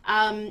sec,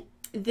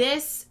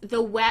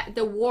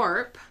 the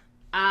warp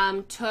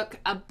took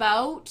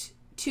about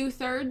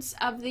 2/3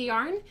 of the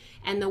yarn,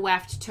 and the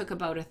weft took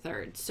about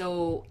 1/3.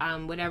 So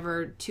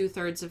whatever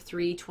 2/3 of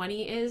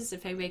 320 is,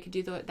 if anybody could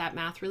do that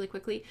math really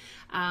quickly,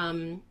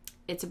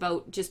 it's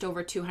about just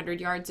over 200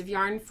 yards of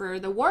yarn for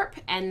the warp,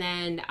 and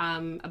then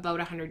about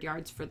 100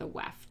 yards for the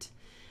weft.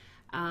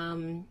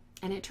 And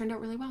it turned out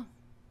really well.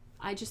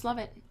 I just love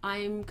it.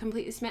 I'm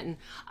completely smitten.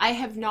 I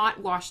have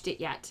not washed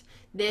it yet.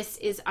 This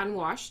is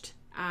unwashed.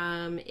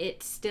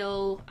 It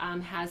still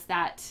has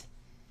that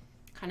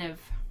kind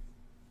of,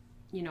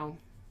 you know,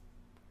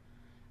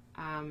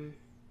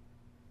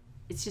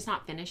 it's just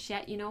not finished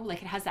yet, you know,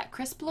 like it has that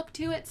crisp look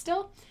to it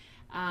still.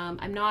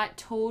 I'm not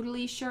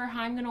totally sure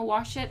how I'm going to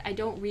wash it. I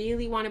don't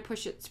really want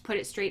to put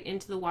it straight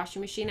into the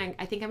washing machine.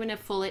 I think I'm going to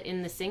full it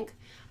in the sink.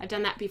 I've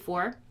done that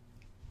before.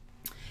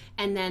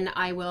 And then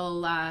I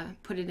will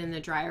put it in the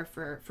dryer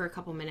for a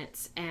couple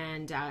minutes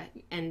and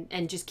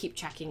just keep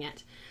checking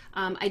it.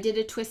 I did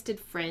a twisted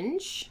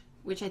fringe,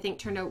 which I think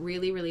turned out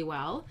really, really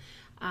well.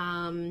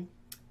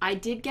 I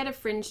did get a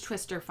fringe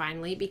twister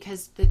finally,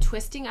 because the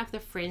twisting of the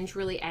fringe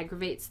really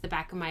aggravates the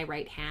back of my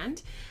right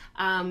hand.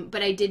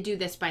 But I did do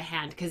this by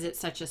hand because it's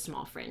such a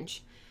small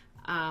fringe.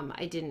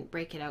 I didn't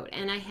break it out.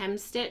 And I hem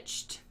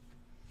stitched.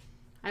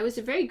 I was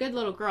a very good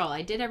little girl.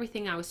 I did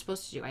everything I was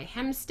supposed to do. I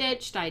hem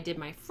stitched, I did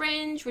my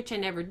fringe, which I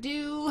never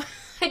do.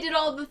 I did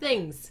all the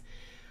things.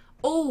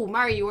 Oh,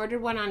 Mari, you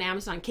ordered one on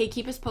Amazon. Okay,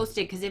 keep us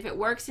posted, because if it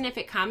works and if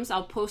it comes,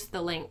 I'll post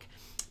the link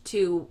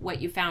to what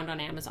you found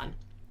on Amazon.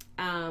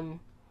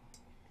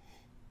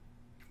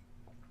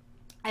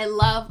 I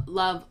love,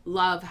 love,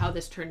 love how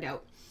this turned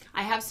out.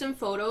 I have some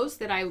photos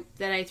that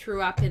I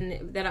threw up,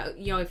 and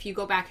you know, if you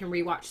go back and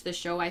rewatch the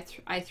show, I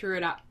threw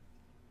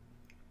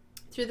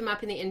them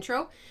up in the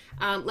intro.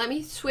 Let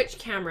me switch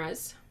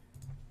cameras.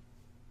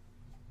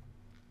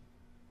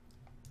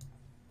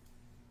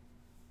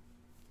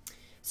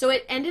 So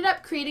it ended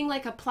up creating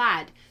like a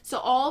plaid. So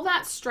all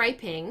that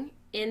striping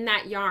in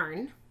that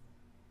yarn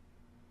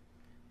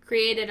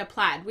created a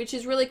plaid, which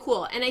is really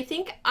cool. And I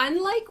think,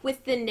 unlike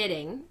with the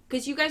knitting,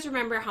 because you guys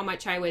remember how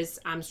much I was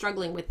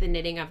struggling with the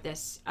knitting of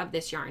this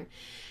yarn.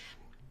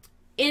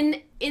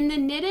 In the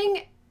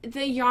knitting,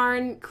 the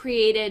yarn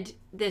created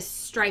this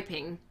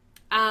striping.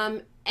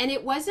 And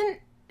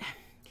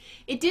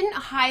it it didn't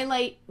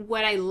highlight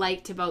what I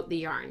liked about the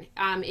yarn.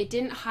 It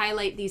didn't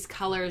highlight these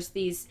colors,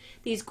 these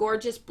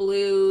gorgeous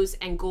blues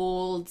and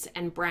golds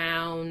and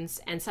browns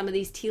and some of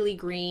these tealy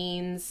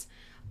greens.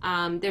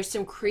 There's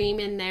some cream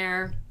in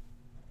there.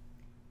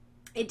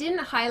 It didn't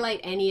highlight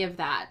any of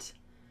that.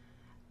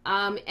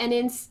 And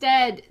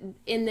instead,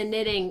 in the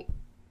knitting,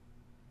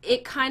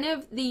 it kind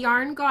of, the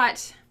yarn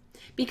got,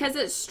 because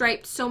it's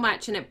striped so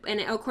much, and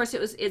of course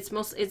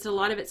it's a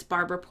lot of it's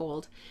barber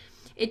poled.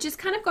 It just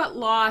kind of got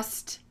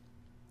lost.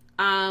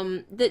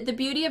 The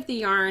beauty of the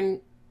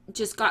yarn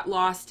just got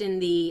lost in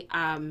the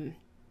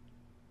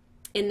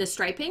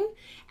striping,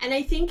 and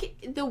I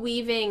think the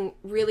weaving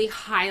really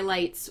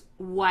highlights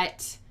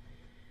what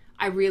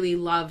I really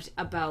loved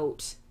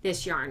about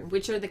this yarn,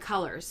 which are the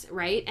colors,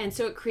 right? And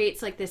so it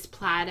creates like this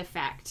plaid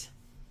effect.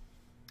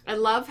 I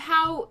love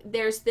how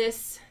there's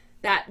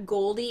that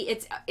goldy,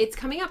 it's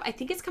coming up, I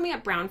think it's coming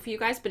up brown for you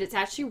guys, but it's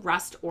actually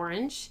rust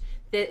orange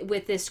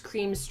with this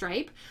cream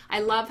stripe.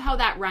 I love how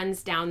that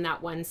runs down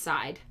that one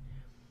side.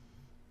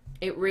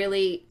 It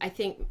really, I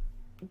think,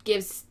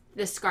 gives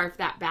the scarf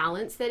that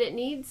balance that it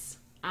needs.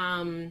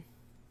 So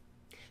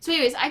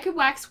anyways, I could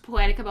wax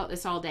poetic about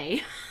this all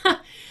day.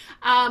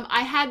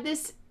 I had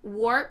this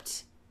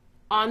warped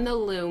on the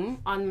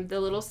loom, on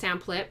the little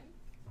samplet.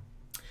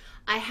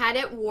 I had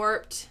it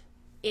warped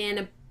in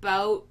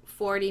about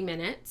 40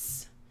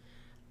 minutes.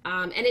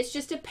 And it's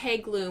just a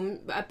peg loom,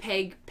 a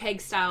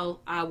peg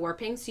style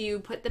warping. So you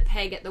put the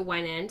peg at the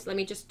one end. Let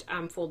me just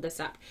fold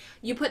this up.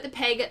 You put the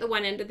peg at the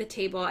one end of the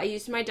table. I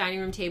used my dining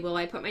room table.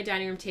 I put my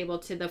dining room table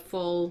to the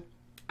full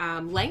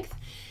length.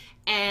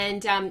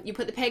 And you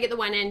put the peg at the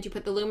one end, you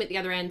put the loom at the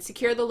other end,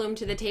 secure the loom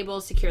to the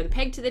table, secure the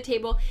peg to the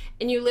table,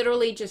 and you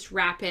literally just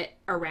wrap it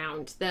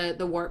around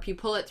the warp. You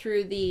pull it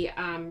through the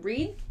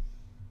reed.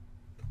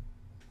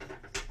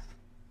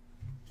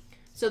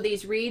 So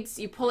these reeds,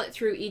 you pull it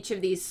through each of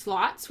these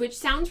slots, which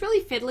sounds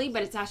really fiddly,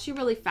 but it's actually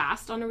really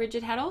fast on a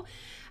rigid heddle.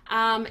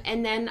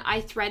 And then I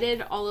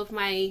threaded all of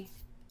my,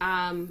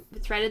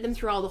 threaded them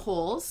through all the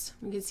holes.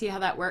 You can see how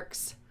that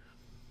works.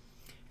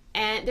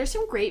 And there's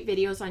some great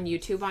videos on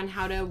YouTube on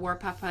how to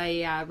warp up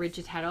a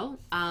rigid heddle.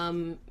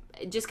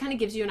 It just kind of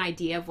gives you an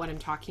idea of what I'm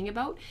talking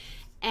about.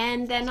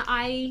 And then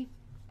I,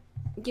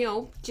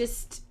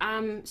 just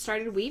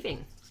started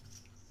weaving.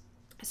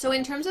 So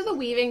in terms of the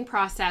weaving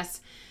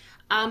process,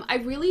 I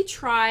really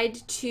tried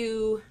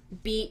to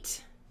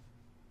beat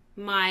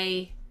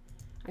my,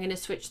 I'm going to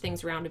switch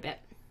things around a bit.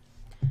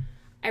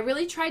 I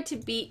really tried to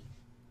beat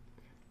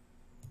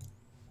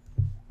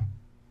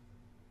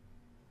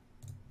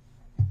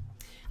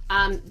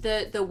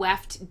the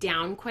weft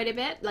down quite a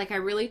bit. Like I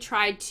really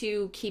tried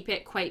to keep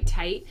it quite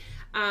tight.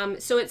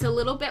 So it's a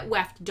little bit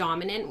weft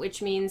dominant,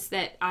 which means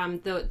that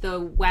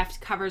the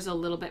weft covers a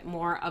little bit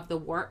more of the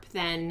warp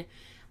than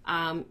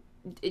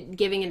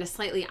giving it a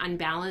slightly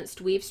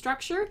unbalanced weave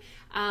structure.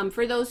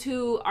 For those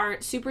who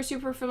aren't super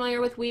familiar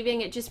with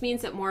weaving, it just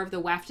means that more of the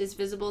weft is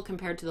visible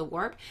compared to the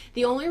warp.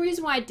 The only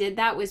reason why I did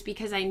that was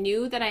because I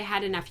knew that I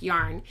had enough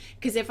yarn,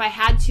 because if I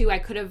had to, I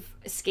could have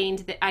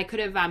skeined I could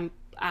have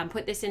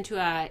put this into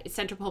a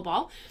center pull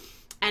ball,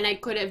 and I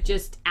could have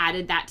just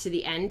added that to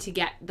the end to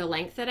get the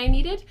length that I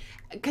needed,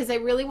 because I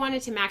really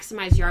wanted to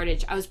maximize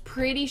yardage. I was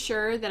pretty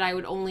sure that I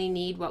would only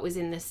need what was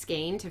in the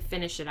skein to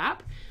finish it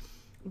up,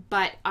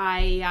 but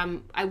I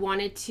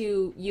wanted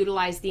to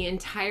utilize the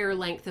entire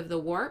length of the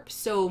warp,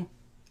 so,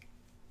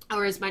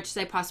 or as much as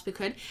I possibly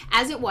could.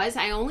 As it was,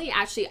 I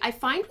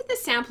find with the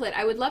samplet,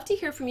 I would love to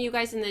hear from you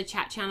guys in the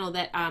chat channel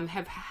that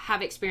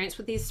have experience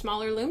with these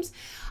smaller looms.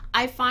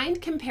 I find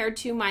compared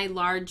to my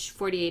large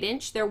 48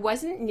 inch, there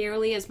wasn't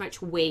nearly as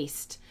much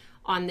waste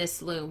on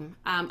this loom.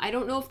 I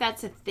don't know if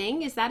that's a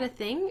thing. Is that a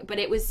thing? But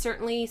it was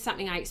certainly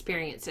something I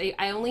experienced.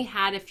 I only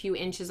had a few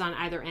inches on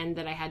either end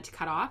that I had to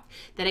cut off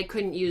that I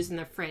couldn't use in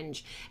the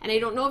fringe. And I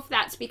don't know if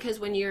that's because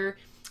when you're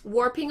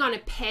warping on a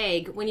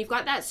peg, when you've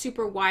got that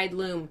super wide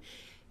loom,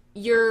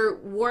 your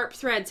warp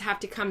threads have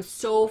to come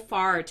so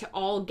far to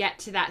all get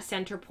to that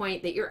center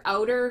point that your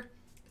outer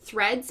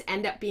threads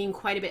end up being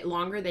quite a bit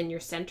longer than your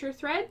center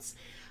threads.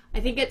 I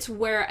think it's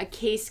where a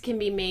case can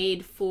be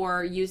made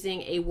for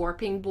using a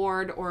warping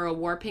board or a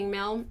warping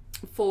mill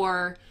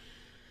for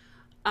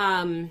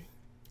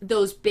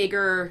those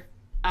bigger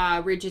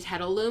rigid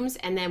heddle looms,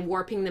 and then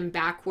warping them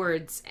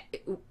backwards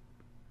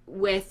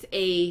with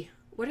a,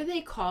 what are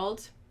they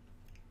called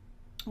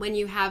when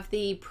you have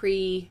the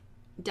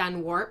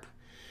pre-done warp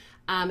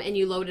and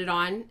you load it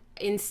on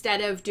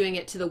instead of doing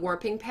it to the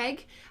warping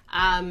peg,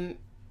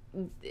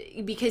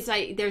 because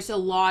there's a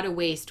lot of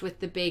waste with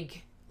the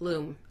big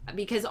loom,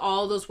 because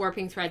all those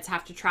warping threads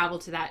have to travel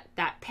to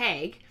that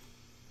peg,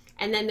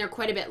 and then they're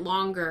quite a bit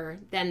longer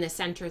than the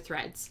center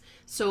threads.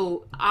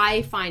 So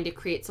I find it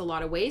creates a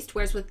lot of waste,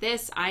 whereas with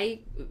this,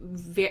 I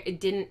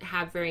didn't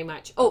have very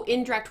much. Oh,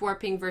 indirect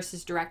warping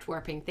versus direct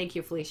warping. Thank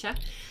you, Felicia.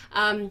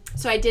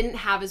 So I didn't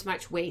have as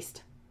much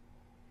waste.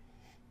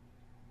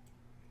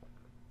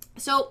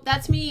 So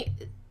that's me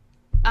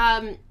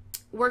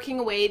working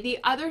away. The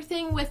other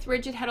thing with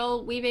rigid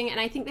heddle weaving, and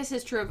I think this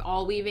is true of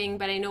all weaving,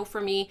 but I know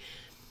for me,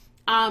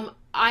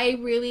 I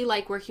really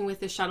like working with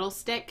the shuttle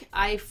stick.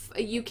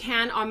 You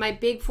can, on my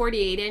big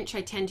 48 inch,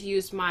 I tend to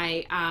use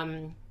my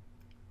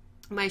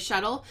my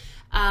shuttle,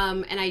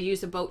 and I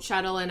use a boat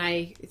shuttle and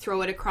I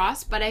throw it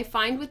across. But I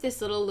find with this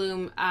little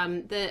loom,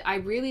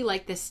 I really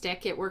like this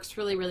stick. It works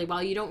really, really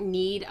well. You don't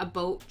need a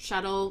boat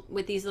shuttle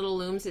with these little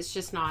looms. It's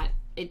just not,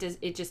 it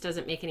just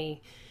doesn't make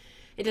any,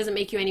 it doesn't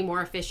make you any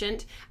more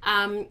efficient.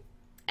 And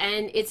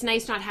it's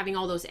nice not having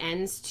all those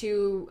ends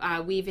to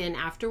weave in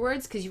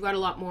afterwards, because you've got a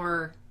lot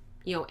more,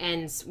 you know,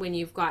 ends when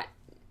you've got,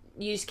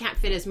 you just can't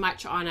fit as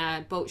much on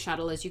a boat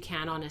shuttle as you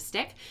can on a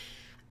stick.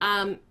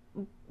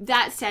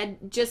 That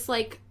said, just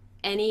like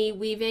any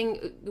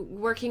weaving,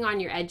 working on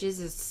your edges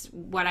is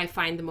what I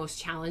find the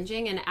most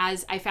challenging. And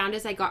as I found,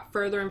 as I got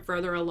further and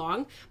further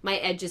along, my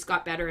edges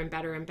got better and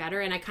better and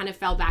better, and I kind of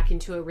fell back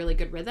into a really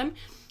good rhythm.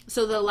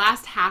 So the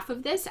last half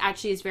of this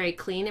actually is very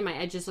clean and my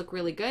edges look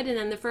really good. And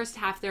then the first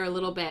half, they're a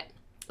little bit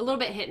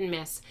hit and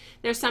miss.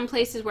 There's some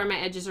places where my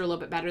edges are a little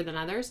bit better than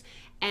others.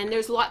 And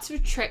there's lots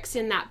of tricks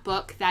in that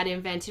book, that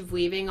Inventive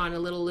Weaving on a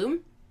Little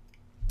Loom.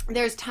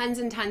 There's tons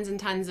and tons and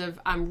tons of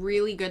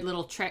really good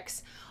little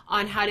tricks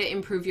on how to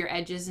improve your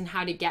edges and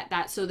how to get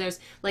that. So there's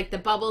like the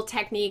bubble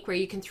technique where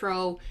you can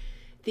throw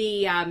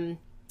the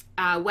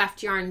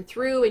weft yarn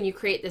through and you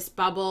create this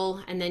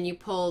bubble, and then you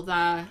pull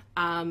the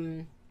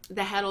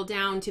heddle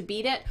down to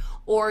beat it.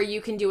 Or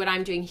you can do what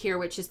I'm doing here,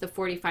 which is the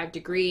 45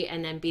 degree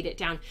and then beat it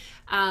down.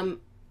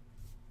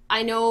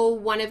 I know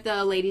one of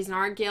the ladies in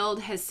our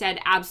guild has said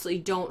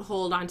absolutely don't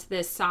hold onto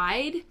this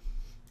side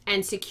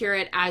and secure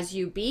it as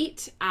you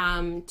beat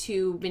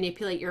to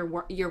manipulate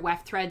your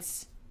weft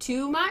threads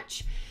too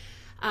much.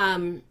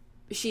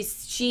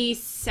 She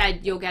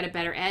said you'll get a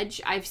better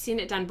edge. I've seen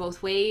it done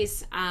both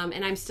ways,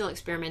 and I'm still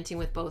experimenting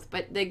with both.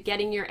 But the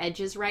getting your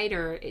edges right,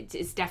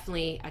 it's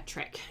definitely a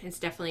trick. It's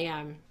definitely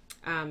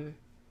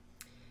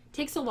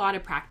takes a lot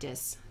of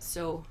practice.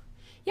 So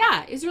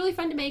yeah, it was really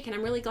fun to make, and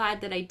I'm really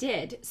glad that I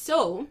did.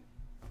 So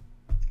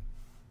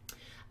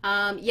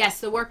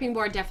yes, the warping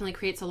board definitely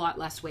creates a lot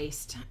less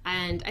waste,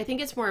 and I think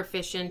it's more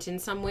efficient in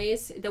some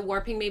ways. The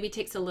warping maybe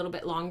takes a little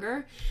bit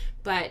longer,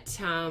 but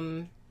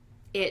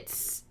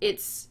it's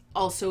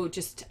also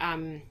just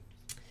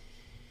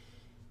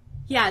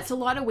yeah, it's a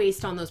lot of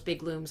waste on those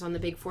big looms, on the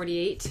big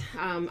 48.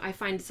 I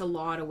find it's a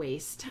lot of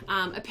waste.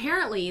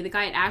 Apparently, the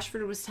guy at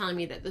Ashford was telling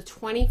me that the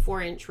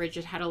 24-inch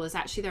rigid heddle is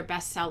actually their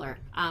best seller.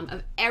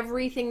 Of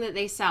everything that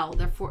they sell,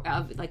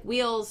 like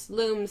wheels,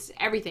 looms,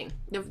 everything.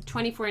 The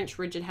 24-inch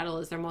rigid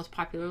heddle is their most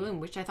popular loom,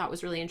 which I thought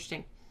was really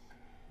interesting.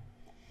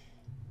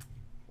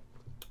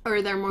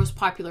 Or their most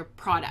popular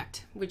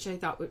product, which I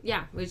thought,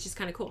 yeah, was just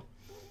kind of cool.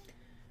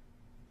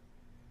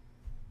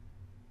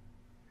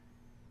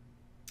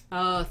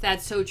 Oh,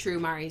 that's so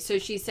true, Mari. So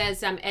she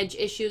says edge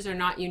issues are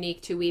not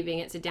unique to weaving.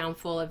 It's a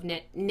downfall of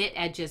knit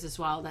edges as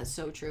well. That's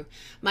so true.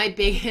 My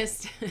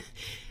biggest,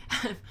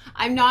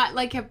 I'm not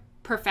like a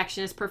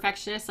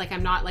perfectionist. Like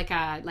I'm not like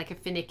a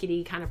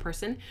finicky kind of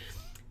person.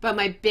 But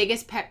my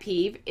biggest pet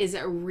peeve is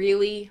a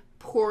really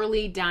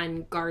poorly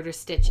done garter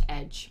stitch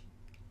edge.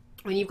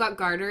 When you've got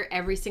garter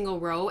every single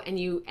row, and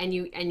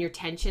your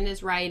tension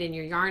is right, and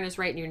your yarn is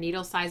right, and your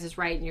needle size is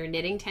right, and your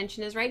knitting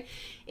tension is right,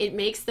 it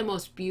makes the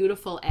most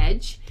beautiful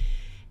edge.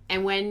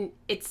 And when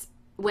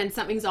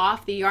something's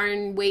off, the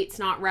yarn weight's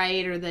not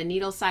right, or the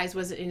needle size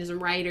isn't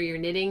right, or your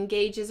knitting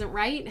gauge isn't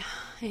right,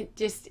 it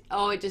just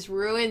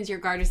ruins your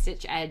garter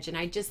stitch edge. And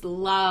I just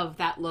love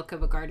that look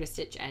of a garter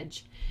stitch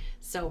edge.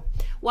 So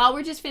while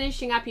we're just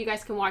finishing up, you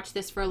guys can watch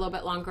this for a little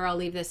bit longer. I'll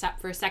leave this up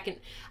for a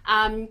second.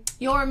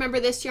 You'll remember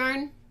this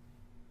yarn.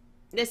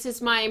 This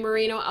is my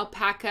merino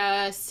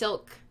alpaca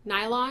silk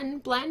nylon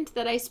blend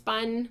that I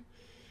spun.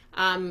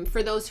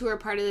 For those who are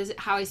part of this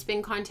How I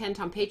Spin content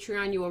on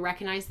Patreon, you will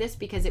recognize this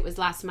because it was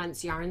last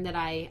month's yarn that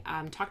I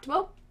talked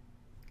about.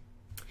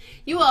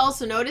 You will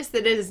also notice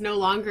that it is no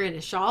longer in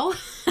a shawl.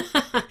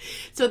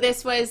 So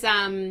this was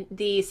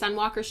the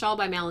Sunwalker shawl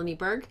by Melanie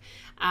Berg.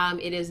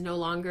 It is no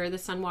longer the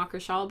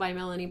Sunwalker shawl by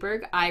Melanie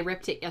Berg. I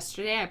ripped it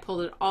yesterday. I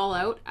pulled it all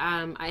out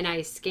and I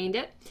skeined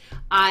it.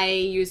 I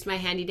used my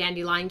handy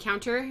dandy line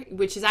counter,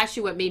 which is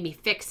actually what made me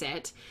fix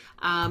it.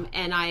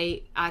 And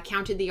I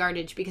counted the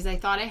yardage because I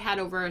thought I had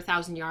over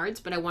 1,000 yards,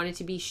 but I wanted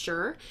to be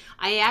sure.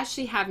 I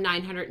actually have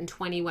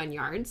 921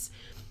 yards.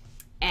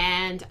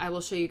 And I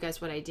will show you guys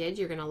what I did.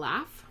 You're going to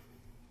laugh.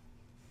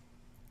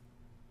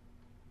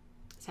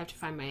 Just have to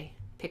find my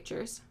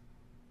pictures.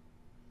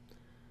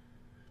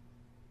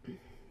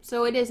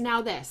 So it is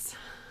now this.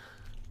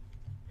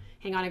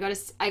 Hang on,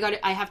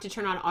 I have to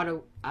turn on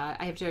auto,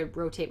 I have to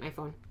rotate my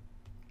phone.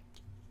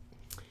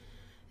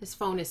 This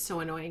phone is so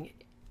annoying.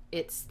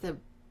 It's the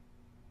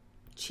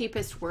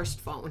cheapest, worst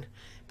phone,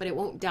 but it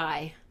won't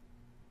die.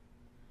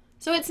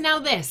 So it's now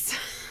this.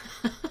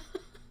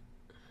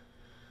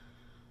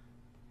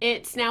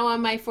 It's now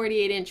on my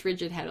 48-inch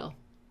rigid heddle.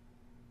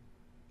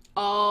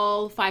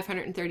 All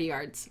 530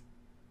 yards.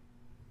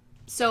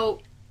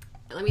 So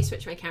let me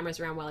switch my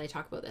cameras around while I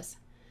talk about this.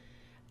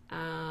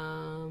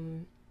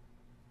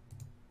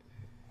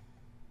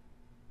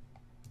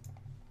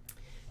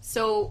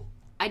 So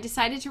I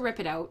decided to rip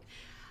it out.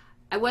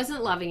 I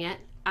wasn't loving it.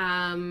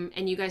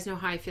 And you guys know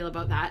how I feel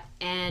about that.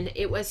 And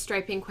it was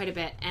striping quite a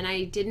bit. And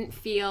I didn't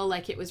feel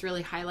like it was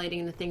really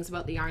highlighting the things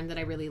about the yarn that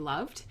I really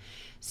loved.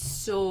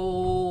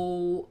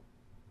 So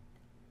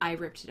I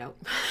ripped it out.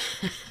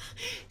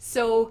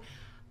 So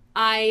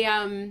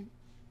I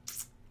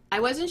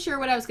wasn't sure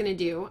what I was going to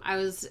do. I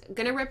was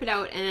going to rip it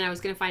out and then I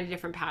was going to find a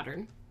different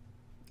pattern.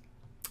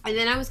 And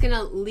then I was going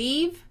to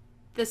leave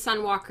the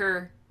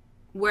Sunwalker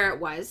where it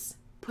was,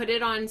 put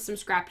it on some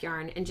scrap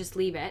yarn and just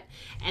leave it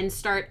and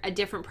start a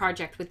different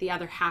project with the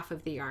other half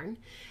of the yarn.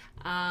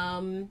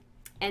 And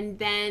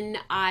then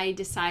I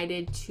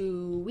decided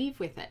to weave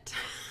with it.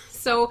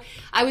 So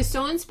I was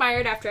so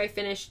inspired after I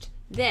finished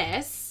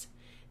this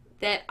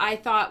that I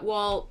thought,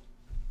 well,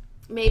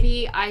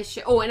 maybe I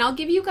should, oh, and I'll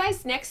give you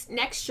guys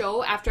next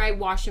show after I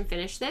wash and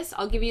finish this,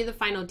 I'll give you the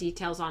final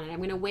details on it. I'm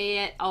going to weigh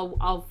it.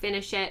 I'll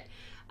finish it,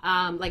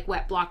 like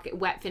wet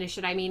finish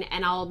it, I mean,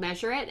 and I'll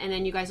measure it. And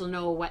then you guys will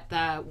know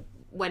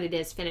what it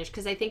is finished.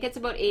 Cause I think it's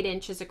about 8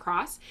 inches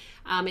across.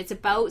 It's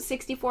about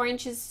 64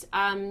 inches,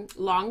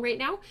 long right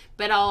now,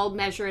 but I'll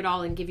measure it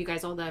all and give you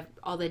guys all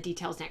the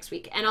details next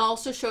week. And I'll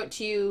also show it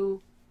to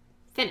you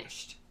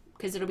finished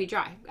because it'll be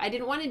dry. I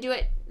didn't want to do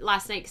it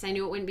last night because I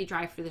knew it wouldn't be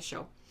dry for the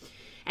show.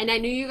 And I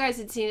knew you guys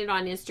had seen it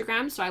on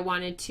Instagram, so I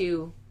wanted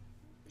to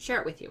share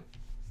it with you.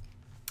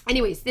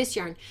 Anyways, this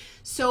yarn.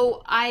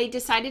 So I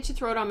decided to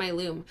throw it on my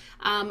loom.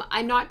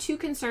 I'm not too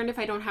concerned if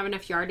I don't have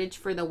enough yardage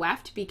for the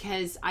weft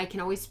because I can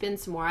always spin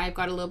some more. I've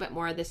got a little bit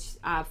more of this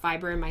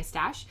fiber in my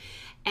stash.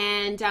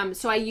 And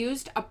so I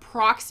used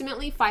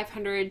approximately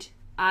 500.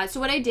 So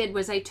what I did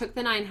was I took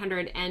the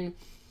 900 and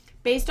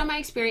based on my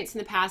experience in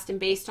the past and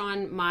based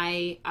on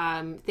my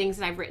things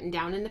that I've written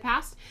down in the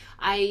past,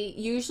 I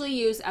usually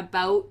use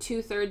about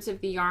 2/3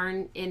 of the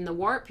yarn in the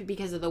warp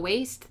because of the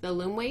waist, the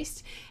loom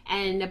waist,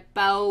 and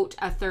about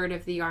 1/3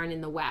 of the yarn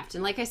in the weft.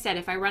 And like I said,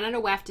 if I run out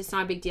of weft, it's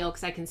not a big deal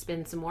because I can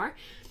spin some more.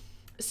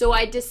 So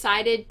I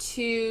decided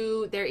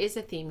to, there is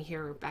a theme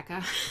here,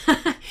 Rebecca.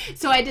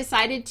 So I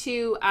decided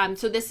to,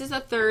 so this is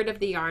 1/3 of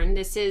the yarn.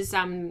 This is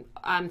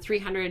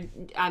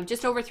 300,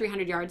 just over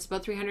 300 yards,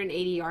 about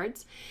 380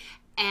 yards.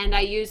 And I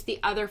used the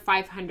other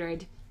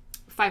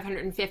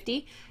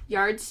 550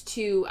 yards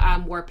to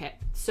warp it.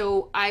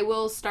 So I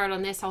will start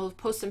on this. I'll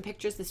post some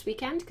pictures this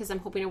weekend because I'm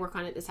hoping to work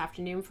on it this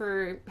afternoon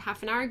for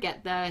half an hour,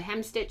 get the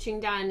hem stitching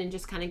done and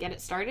just kind of get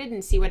it started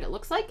and see what it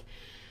looks like.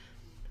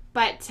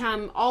 But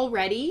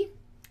already,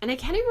 and I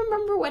can't even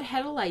remember what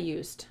heddle I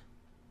used.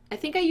 I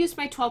think I used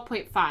my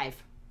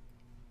 12.5.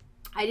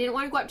 I didn't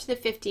want to go up to the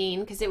 15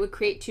 because it would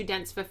create too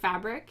dense of a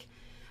fabric.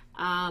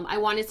 I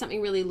wanted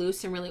something really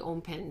loose and really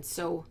open.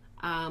 So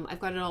I've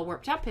got it all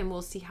warped up and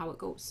we'll see how it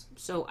goes.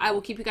 So I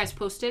will keep you guys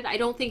posted. I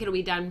don't think it'll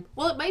be done.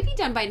 Well, it might be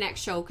done by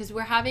next show because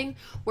we're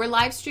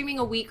live streaming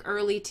a week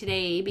early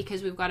today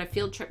because we've got a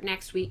field trip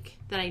next week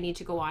that I need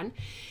to go on.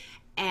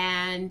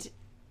 And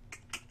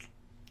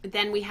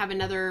then we have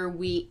another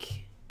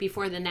week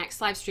before the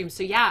next live stream.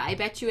 So yeah, I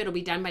bet you it'll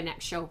be done by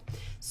next show.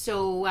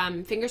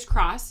 So fingers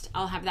crossed,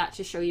 I'll have that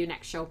to show you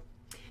next show.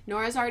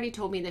 Nora's already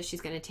told me that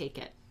she's going to take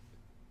it,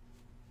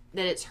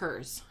 that it's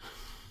hers.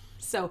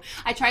 So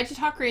I tried to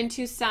talk her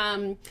into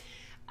some,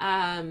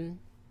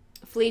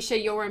 Felicia,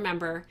 you'll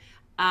remember,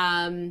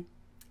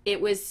 it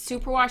was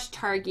Superwash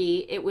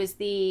Targhee. It was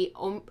the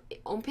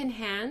Open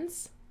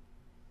Hands.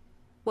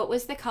 What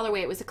was the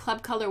colorway? It was a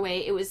club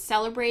colorway. It was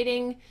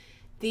celebrating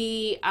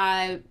the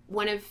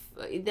one of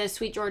the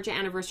Sweet Georgia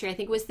anniversary. I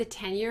think it was the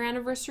 10-year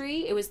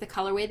anniversary. It was the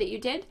colorway that you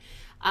did.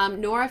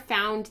 Nora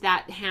found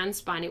that hand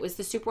spun. It was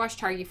the Superwash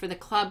Targhee for the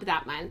club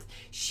that month.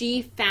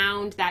 She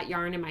found that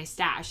yarn in my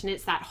stash, and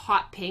it's that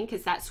hot pink.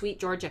 It's that Sweet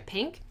Georgia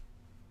pink.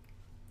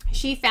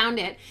 She found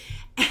it,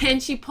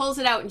 and she pulls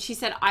it out, and she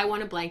said, "I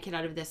want a blanket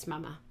out of this,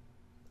 Mama."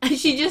 And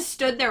she just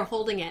stood there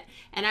holding it,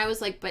 and I was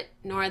like, "But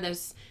Nora,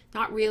 there's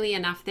not really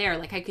enough there.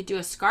 Like, I could do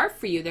a scarf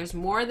for you. There's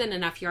more than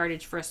enough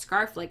yardage for a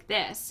scarf like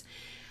this."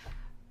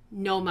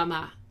 "No,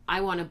 Mama,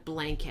 I want a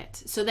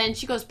blanket." So then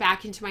she goes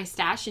back into my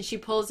stash and she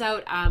pulls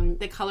out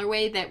the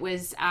colorway that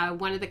was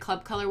one of the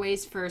club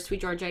colorways for Sweet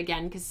Georgia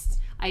again, because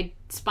I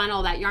spun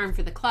all that yarn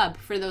for the club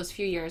for those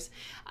few years.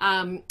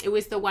 It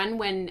was the one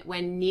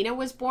when Nina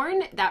was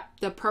born,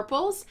 the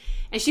purples,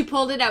 and she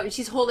pulled it out and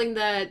she's holding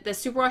the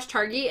Superwash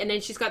Targhee, and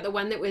then she's got the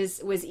one that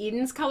was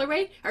Eden's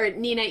colorway, or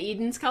Nina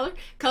Eden's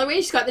colorway.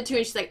 She's got the two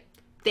and she's like,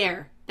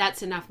 "There,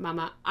 that's enough,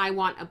 Mama. I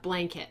want a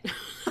blanket."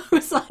 I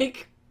was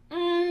like,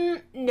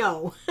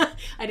 no.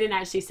 I didn't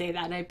actually say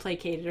that. I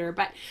placated her.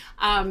 But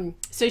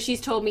so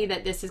she's told me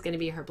that this is going to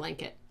be her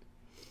blanket.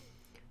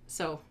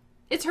 So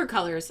it's her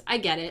colors. I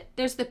get it.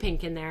 There's the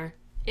pink in there.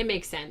 It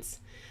makes sense.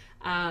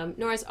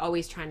 Nora's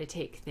always trying to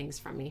take things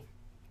from me.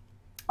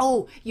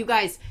 Oh, you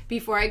guys,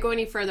 before I go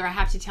any further, I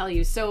have to tell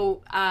you.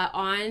 So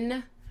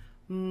on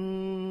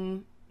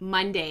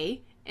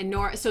Monday, and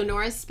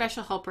Nora's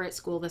special helper at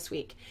school this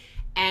week.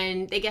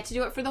 and they get to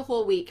do it for the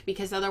whole week,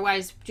 because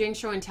otherwise doing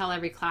show and tell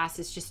every class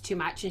is just too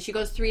much. And she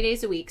goes 3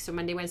 days a week, so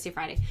Monday, Wednesday,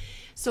 Friday.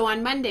 So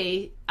on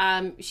Monday,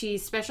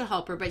 she's special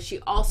helper, but she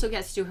also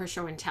gets to do her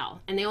show and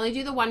tell, and they only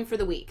do the one for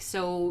the week.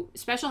 So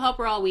special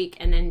helper all week,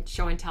 and then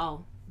show and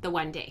tell the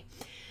one day.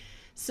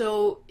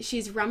 So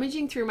she's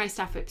rummaging through my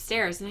stuff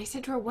upstairs, and I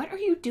said to her, what are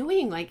you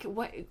doing? Like,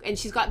 what? And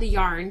she's got the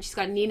yarn. She's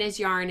got Nina's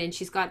yarn, and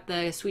she's got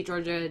the Sweet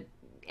Georgia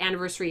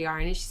anniversary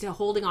yarn, and she's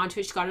holding on to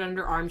it. She's got it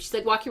under her arm. She's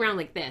like walking around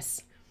like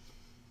this.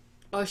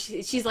 Oh,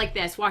 she's like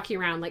this, walking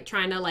around, like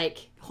trying to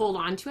like hold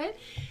on to it.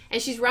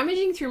 And she's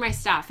rummaging through my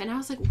stuff. And I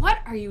was like, what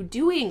are you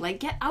doing? Like,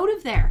 get out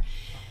of there.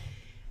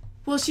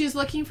 Well, she was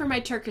looking for my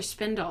Turkish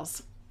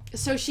spindles.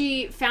 So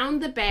she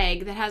found the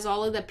bag that has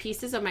all of the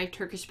pieces of my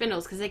Turkish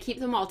spindles, because I keep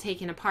them all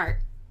taken apart.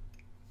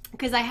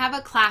 Because I have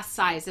a class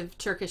size of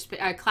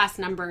class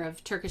number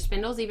of Turkish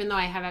spindles, even though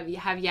I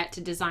have yet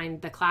to design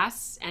the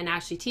class and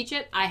actually teach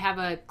it. I have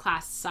a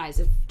class size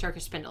of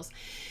Turkish spindles,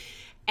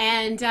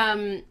 and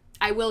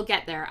I will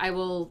get there. I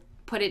will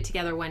put it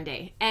together one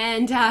day.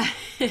 And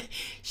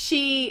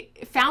she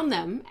found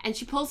them, and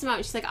she pulls them out,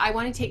 and she's like, I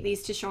want to take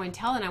these to show and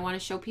tell, and I want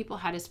to show people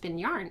how to spin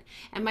yarn,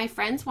 and my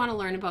friends want to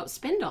learn about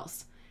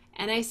spindles.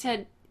 And I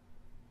said,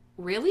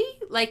 really?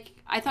 Like,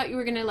 I thought you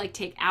were gonna like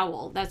take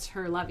Owl. That's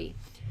her lovey.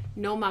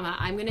 No, Mama,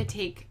 I'm going to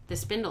take the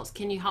spindles.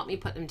 Can you help me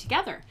put them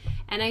together?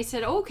 And I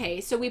said, okay.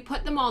 So we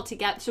put them all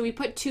together. So we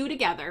put 2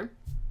 together,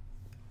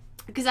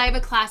 because I have a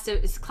class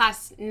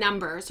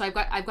number. So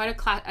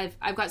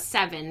I've got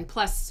 7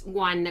 plus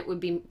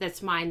 1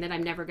 that's mine, that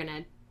I'm never going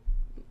to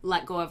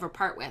let go of or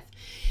part with.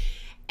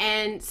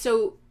 And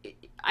so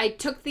I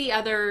took the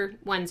other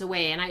ones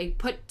away, and I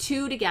put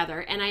 2 together,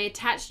 and I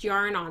attached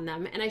yarn on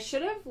them. And I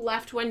should have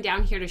left one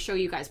down here to show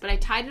you guys, but I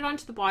tied it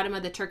onto the bottom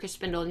of the Turkish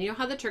spindle. And you know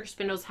how the Turkish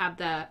spindles have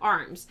the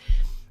arms?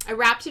 I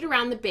wrapped it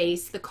around the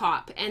base, the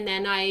cop, and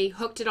then I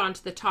hooked it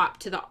onto the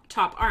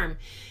top arm.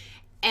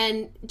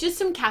 And just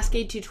some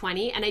Cascade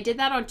 220, and I did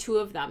that on 2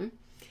 of them.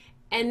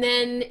 And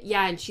then,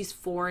 yeah, and she's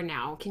 4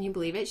 now. Can you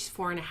believe it? She's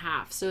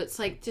 4.5. So it's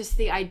like just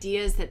the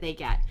ideas that they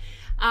get.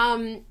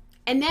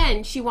 And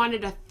then she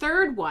wanted a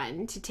 3rd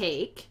one to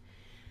take,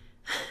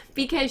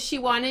 because she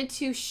wanted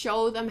to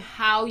show them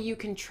how you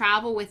can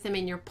travel with them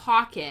in your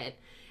pocket,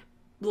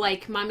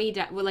 like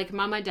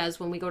Mama does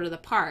when we go to the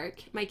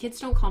park. My kids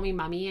don't call me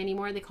Mummy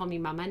anymore. They call me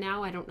Mama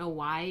now. I don't know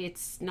why.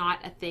 It's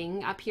not a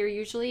thing up here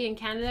usually in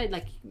Canada.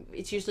 Like,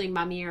 it's usually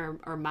Mummy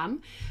or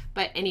Mum.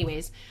 But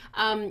anyways,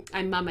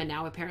 I'm Mama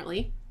now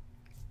apparently.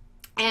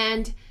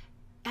 And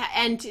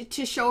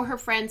to show her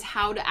friends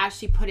how to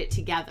actually put it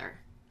together.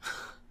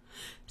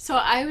 So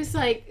I was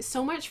like,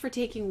 so much for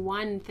taking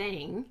one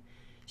thing.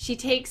 She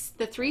takes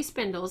the 3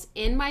 spindles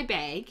in my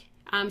bag.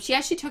 She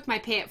actually took my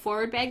Pay It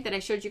Forward bag that I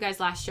showed you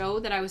guys last show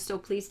that I was so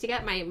pleased to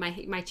get,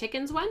 my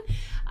chickens one.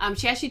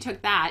 She actually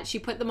took that. She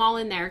put them all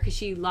in there because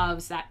she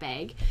loves that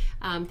bag.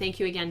 Thank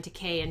you again to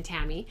Kay and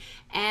Tammy.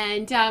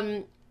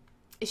 And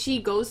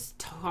she goes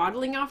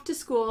toddling off to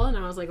school, and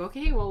I was like,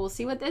 okay, well, we'll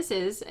see what this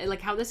is, like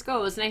how this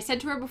goes. And I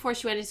said to her before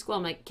she went to school,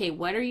 I'm like, okay,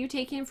 what are you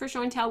taking for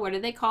show and tell? What are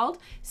they called?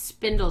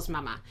 Spindles,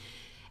 Mama.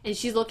 And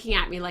she's looking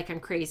at me like I'm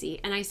crazy.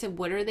 And I said,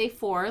 what are they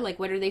for? Like,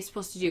 what are they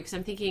supposed to do? Because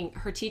I'm thinking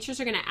her teachers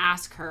are going to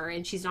ask her,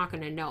 and she's not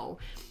going to know.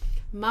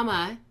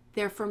 Mama,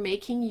 they're for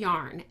making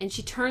yarn. And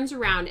she turns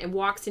around and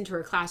walks into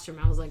her classroom.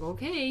 I was like,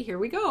 okay, here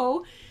we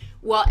go.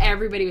 Well,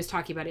 everybody was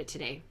talking about it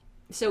today.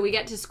 So we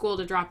get to school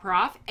to drop her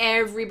off.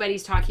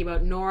 Everybody's talking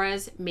about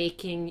Nora's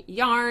making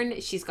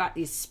yarn. She's got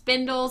these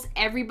spindles.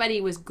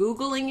 Everybody was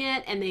Googling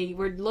it, and they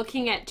were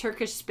looking at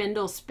Turkish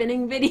spindle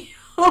spinning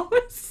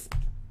videos.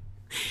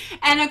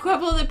 And a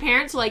couple of the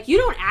parents were like, you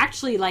don't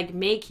actually like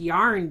make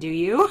yarn, do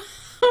you?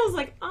 I was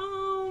like,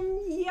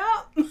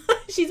 yep.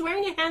 She's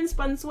wearing a hand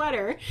spun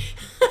sweater.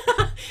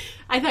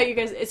 I thought you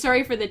guys,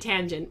 sorry for the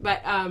tangent,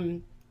 but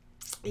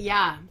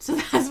yeah, so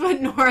that's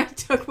what Nora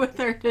took with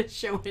her to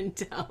show and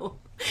tell.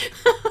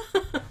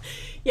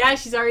 Yeah,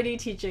 she's already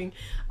teaching.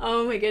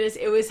 Oh my goodness,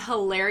 it was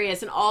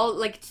hilarious. And all,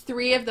 like,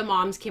 3 of the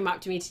moms came up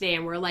to me today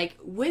and were like,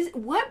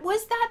 what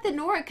was that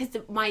Nora?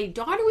 Because my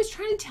daughter was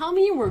trying to tell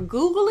me, and we're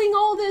Googling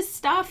all this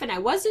stuff, and I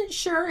wasn't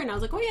sure. And I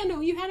was like, oh yeah, no,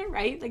 you had it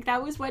right. Like,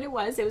 that was what it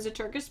was. It was a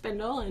Turkish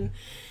spindle. And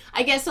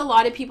I guess a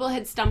lot of people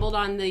had stumbled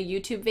on the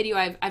YouTube video.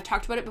 I've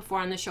talked about it before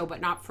on the show,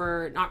 but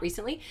not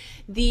recently.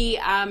 The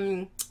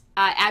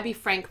Abby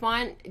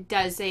Frankmont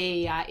does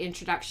a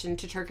introduction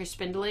to Turkish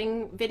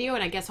spindling video,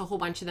 and I guess a whole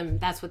bunch of them,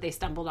 that's what they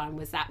stumbled on,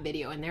 was that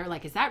video. And they're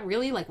like, is that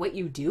really like what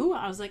you do?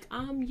 I was like,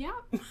 yeah.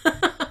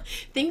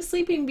 Think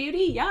Sleeping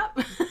Beauty? Yep.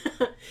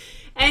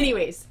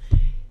 Anyways,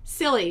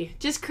 silly,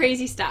 just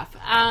crazy stuff.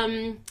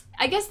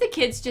 I guess the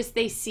kids just,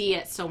 they see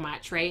it so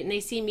much, right? And they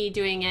see me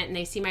doing it, and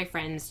they see my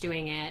friends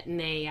doing it, and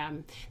they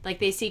like,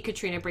 they see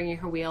Katrina bringing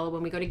her wheel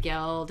when we go to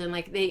Guild, and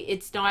like,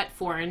 it's not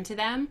foreign to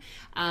them.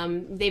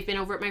 They've been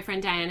over at my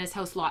friend Diana's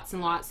house lots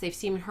and lots. They've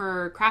seen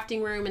her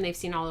crafting room, and they've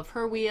seen all of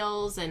her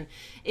wheels, and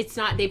it's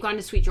not, they've gone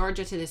to Sweet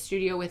Georgia to the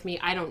studio with me.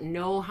 I don't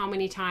know how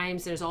many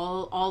times. There's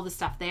all the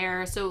stuff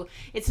there. So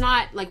it's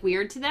not like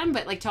weird to them,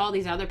 but like to all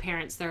these other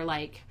parents, they're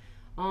like,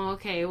 Oh,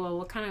 okay, well,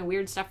 what kind of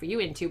weird stuff are you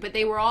into? But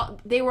they were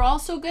all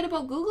so good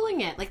about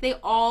Googling it. Like, they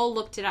all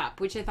looked it up,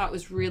 which I thought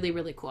was really,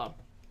 really cool.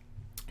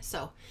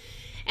 So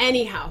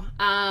anyhow,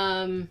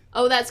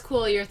 oh, that's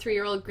cool. Your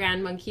 3-year-old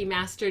grand monkey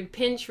mastered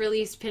pinch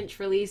release,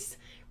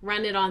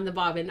 run it on the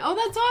bobbin. Oh,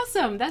 that's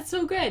awesome. That's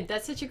so good.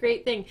 That's such a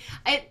great thing.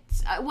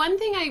 It's one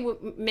thing I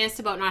miss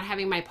about not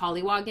having my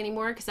Polywog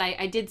anymore, because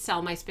I did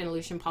sell my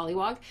Spinolution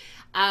Polywog.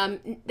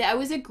 That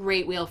was a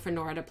great wheel for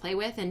Nora to play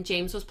with, and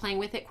James was playing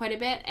with it quite a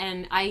bit,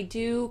 and I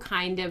am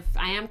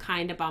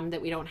kind of bummed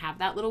that we don't have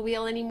that little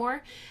wheel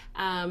anymore,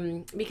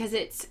 because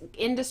it's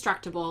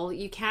indestructible.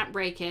 You can't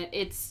break it.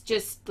 It's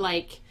just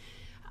like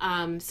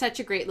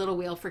such a great little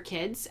wheel for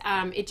kids.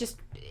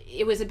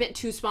 It was a bit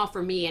too small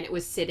for me, and it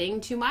was sitting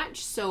too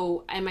much.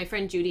 So, and my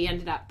friend Judy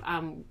ended up,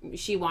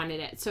 she wanted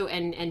it, so,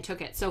 and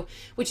took it. So,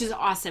 which is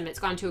awesome. It's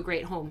gone to a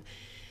great home.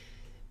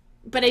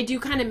 But I do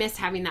kind of miss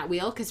having that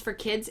wheel, because for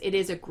kids, it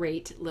is a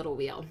great little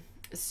wheel.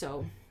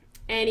 So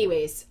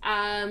anyways,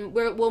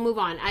 we'll move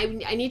on.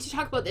 I need to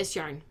talk about this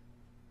yarn.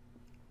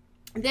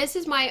 This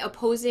is my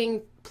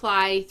Opposing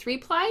Ply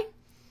 3-ply.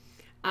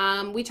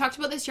 We talked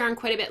about this yarn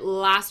quite a bit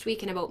last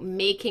week and about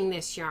making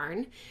this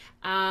yarn.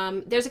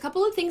 There's a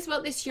couple of things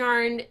about this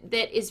yarn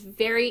that is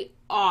very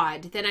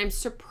odd that I'm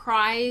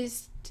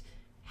surprised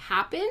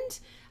happened.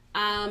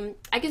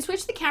 I can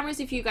switch the cameras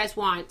if you guys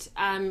want.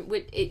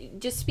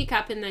 Just speak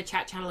up in the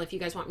chat channel if you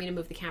guys want me to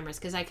move the cameras,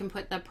 because I can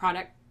put the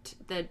product,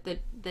 the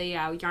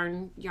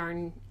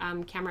yarn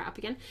camera up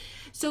again.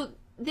 So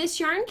this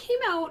yarn came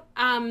out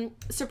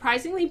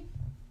surprisingly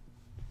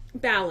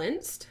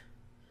balanced.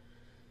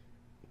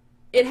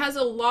 It has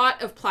a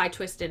lot of ply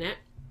twist in it.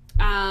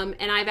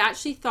 And I've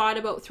actually thought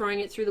about throwing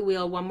it through the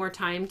wheel one more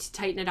time to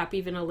tighten it up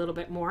even a little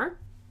bit more.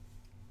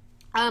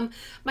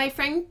 My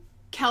friend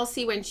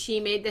Kelsey, when she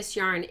made this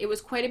yarn, it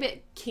was quite a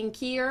bit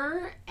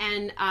kinkier,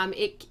 and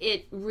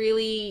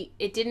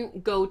it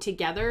didn't go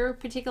together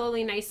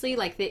particularly nicely.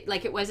 Like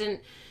it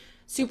wasn't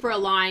super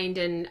aligned,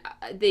 and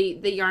the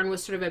yarn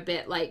was sort of a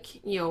bit like,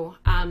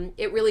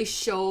 it really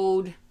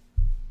showed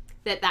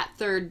that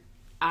third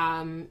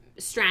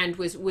strand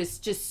was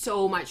just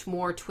so much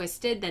more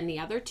twisted than the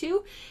other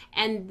two,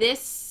 and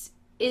this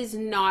is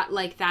not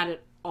like that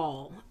at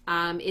all.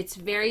 It's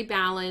very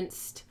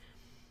balanced,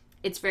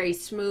 it's very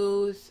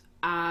smooth.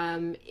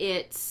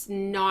 It's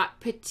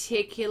not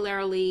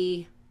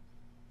particularly,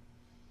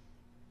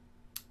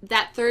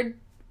 that third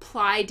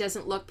ply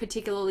doesn't look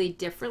particularly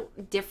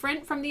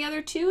different from the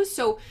other two.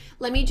 So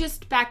let me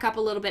just back up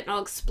a little bit, and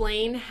I'll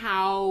explain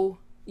how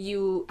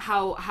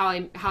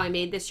I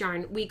made this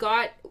yarn.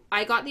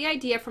 I got the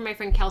idea from my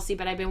friend Kelsey,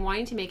 but I've been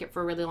wanting to make it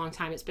for a really long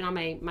time. It's been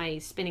on my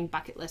spinning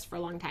bucket list for a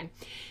long time.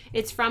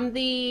 It's from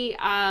the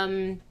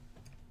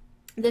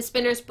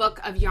Spinner's Book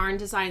of Yarn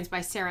Designs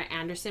by Sarah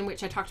Anderson,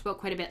 which I talked about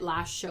quite a bit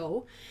last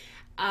show.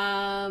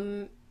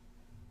 And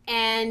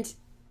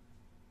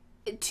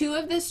two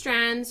of the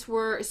strands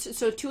were,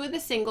 so two of the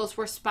singles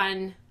were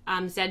spun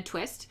Z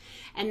twist,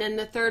 and then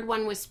the third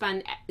one was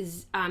spun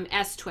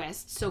S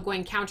twist, so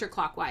going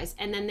counterclockwise,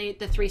 and then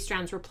the 3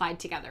 strands were plied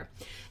together.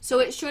 So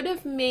it should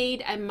have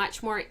made a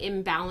much more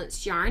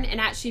imbalanced yarn.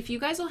 And actually, if you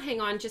guys will hang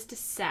on just a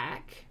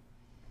sec,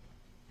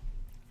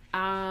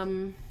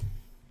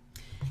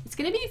 it's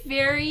going to be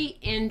very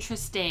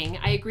interesting,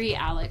 I agree,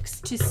 Alex,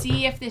 to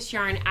see if this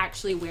yarn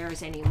actually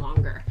wears any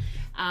longer.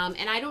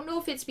 And I don't know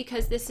if it's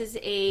because this is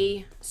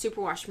a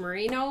superwash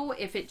merino,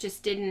 if it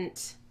just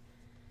didn't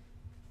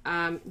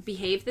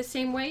behave the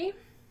same way.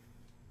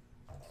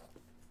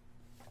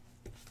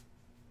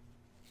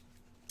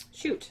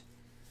 Shoot.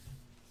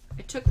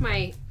 I took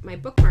my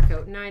bookmark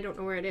out, and now I don't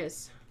know where it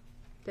is.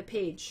 The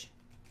page.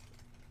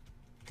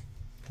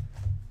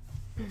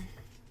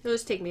 It'll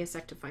just take me a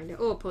sec to find it.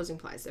 Oh, Opposing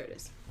Plies. There it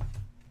is.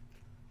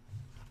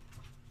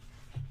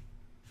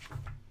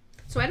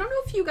 So I don't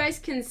know if you guys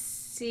can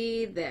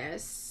see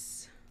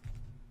this.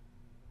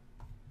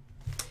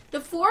 The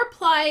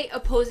 4-ply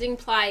Opposing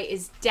Ply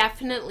is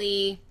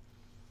definitely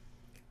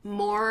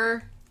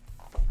more,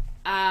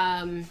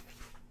 hang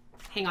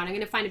on, I'm going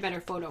to find a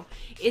better photo.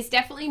 It's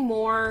definitely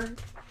more,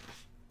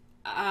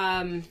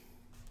 I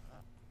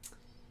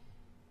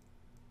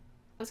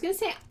was going to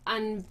say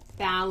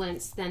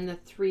unbalanced than the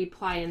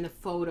 3-ply in the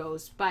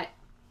photos, but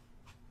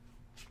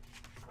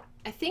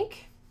I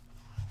think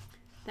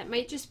that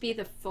might just be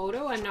the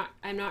photo.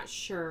 I'm not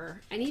sure.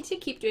 I need to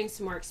keep doing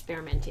some more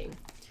experimenting.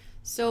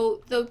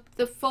 So the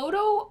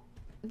photo,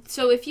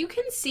 so if you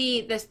can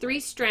see this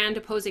 3-strand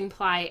Opposing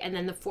Ply and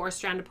then the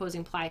 4-strand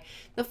Opposing Ply,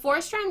 the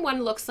 4-strand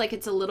one looks like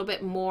it's a little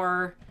bit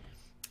more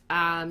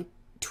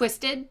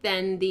twisted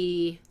than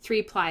the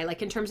 3-ply,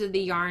 like in terms of the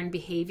yarn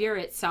behavior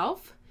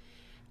itself.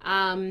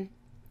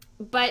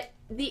 But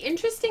the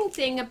interesting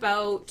thing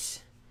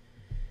about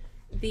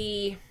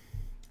this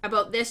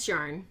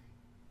yarn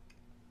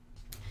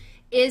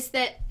is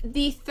that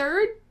the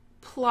 3rd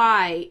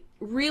ply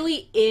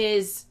really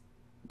is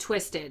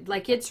twisted.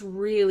 Like, it's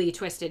really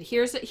twisted.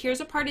 Here's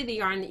a part of the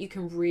yarn that you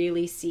can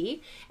really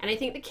see, and I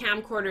think the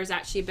camcorder is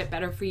actually a bit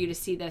better for you to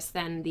see this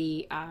than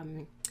the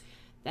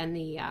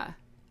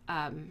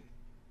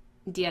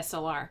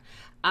DSLR.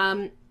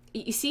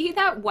 You see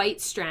that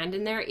white strand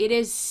in there? It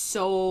is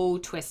so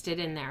twisted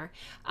in there.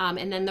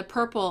 And then the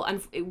purple,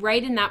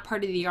 right in that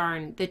part of the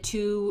yarn, the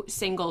two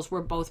singles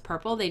were both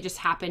purple. They just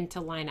happened to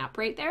line up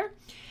right there.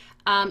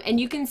 And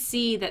you can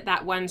see that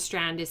that one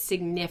strand is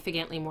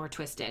significantly more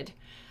twisted.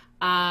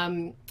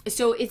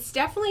 So it's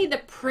definitely,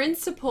 the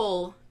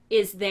principle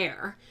is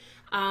there.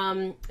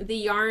 The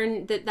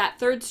yarn, that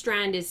third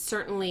strand is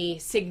certainly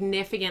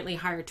significantly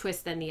higher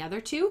twist than the other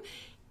two.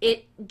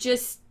 It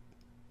just,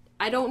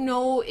 I don't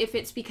know if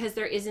it's because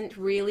there isn't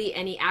really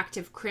any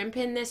active crimp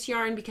in this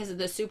yarn because of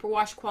the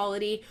superwash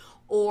quality,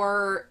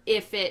 or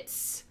if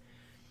it's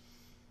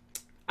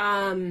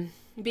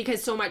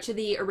because so much of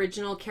the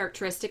original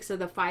characteristics of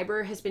the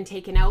fiber has been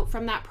taken out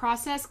from that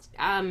process,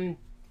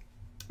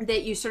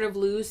 that you sort of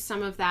lose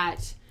some of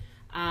that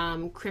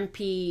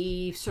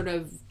crimpy, sort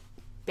of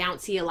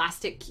bouncy,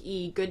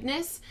 elastic-y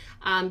goodness.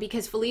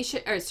 Because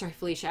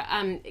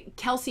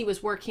Kelsey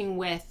was working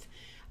with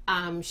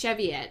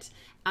Cheviot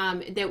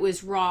that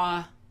was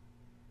raw,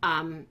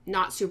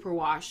 not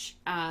superwash.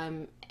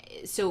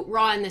 So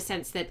raw in the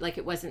sense that, like,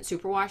 it wasn't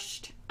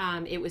superwashed.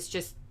 It was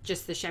just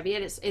the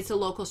Cheviot. It's a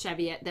local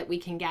Cheviot that we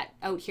can get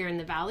out here in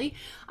the valley.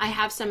 I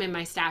have some in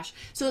my stash.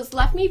 So it's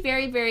left me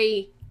very,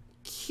 very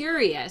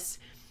curious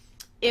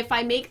if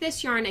I make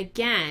this yarn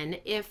again,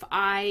 if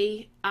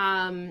I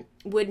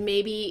would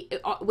maybe,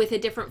 with a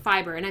different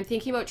fiber, and I'm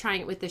thinking about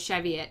trying it with the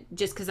Cheviot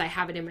just because I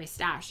have it in my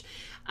stash,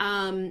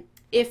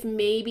 if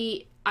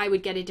maybe I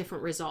would get a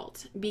different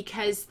result,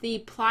 because the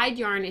plied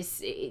yarn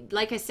is,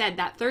 like I said,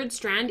 that third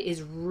strand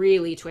is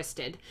really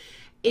twisted.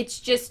 It's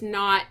just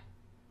not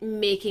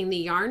making the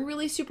yarn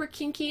really super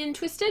kinky and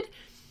twisted.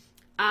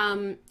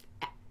 And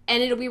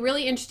it'll be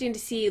really interesting to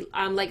see,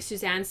 like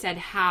Suzanne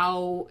said,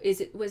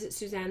 was it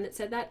Suzanne that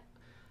said that?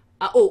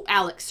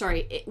 Alex,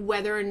 sorry,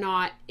 whether or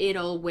not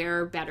it'll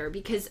wear better,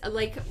 because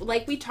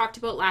like we talked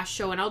about last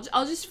show, and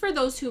I'll just, for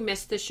those who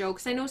missed the show,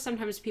 because I know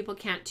sometimes people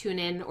can't tune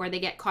in or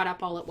they get caught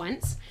up all at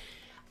once.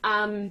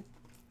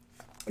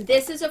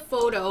 This is a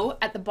photo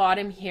at the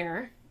bottom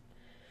here.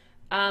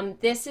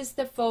 This is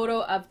the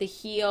photo of the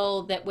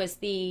heel that was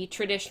the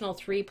traditional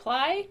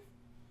 3-ply.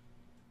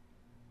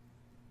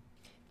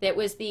 That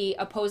was the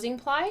opposing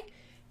ply.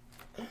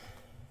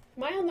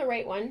 Am I on the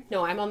right one?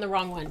 No, I'm on the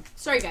wrong one.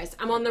 Sorry guys,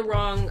 I'm on the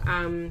wrong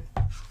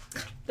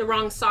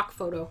sock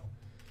photo.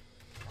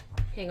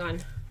 Hang on.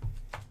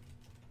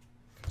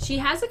 She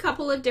has a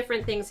couple of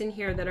different things in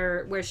here that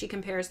are where she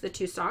compares the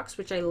two socks,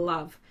 which I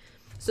love.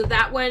 So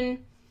that one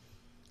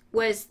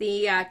was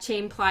the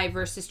chain ply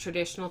versus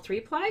traditional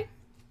 3-ply.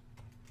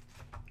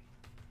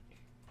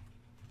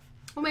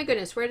 Oh my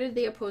goodness, where did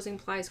the opposing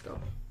plies go?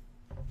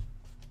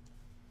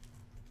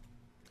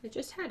 I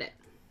just had it.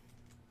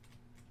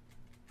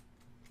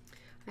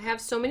 I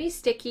have so many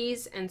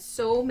stickies and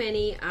so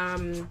many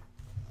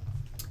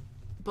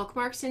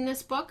bookmarks in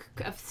this book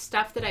of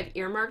stuff that I've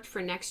earmarked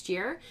for next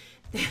year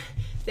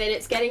that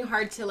it's getting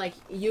hard to, like,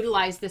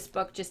 utilize this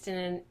book just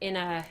in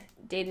a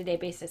day-to-day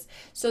basis.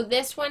 So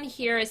this one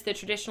here is the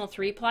traditional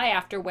 3-ply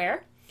after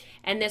wear,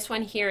 and this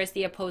one here is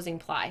the opposing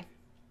ply.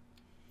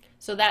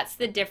 So that's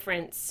the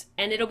difference,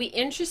 and it'll be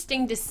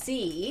interesting to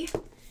see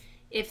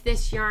if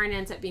this yarn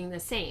ends up being the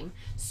same.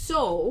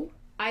 So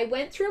I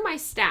went through my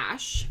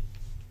stash.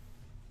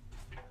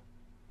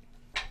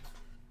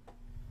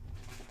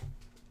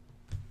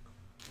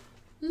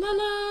 La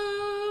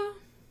la!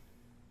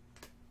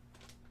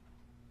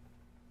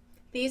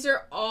 These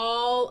are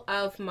all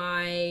of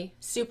my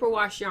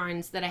superwash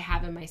yarns that I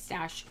have in my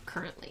stash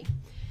currently.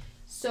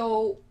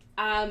 So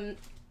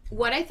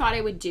what I thought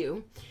I would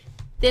do,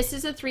 this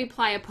is a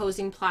 3-ply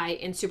opposing ply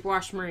in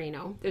superwash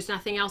merino. There's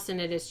nothing else in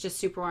it, it's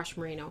just superwash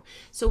merino.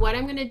 So what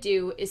I'm gonna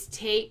do is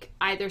take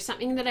either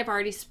something that I've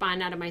already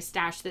spun out of my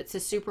stash that's a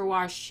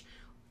superwash,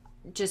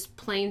 just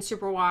plain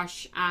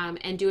superwash,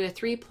 and do a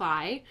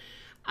 3-ply,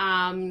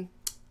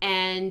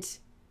 and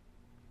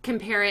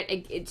compare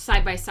it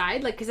side by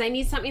side, like, because I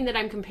need something that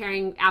I'm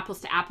comparing apples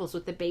to apples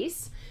with the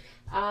base.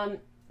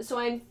 So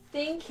I'm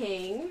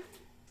thinking,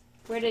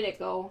 where did it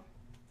go?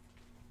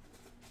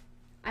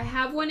 I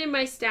have one in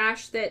my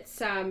stash that's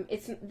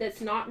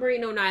that's not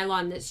merino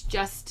nylon, that's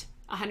just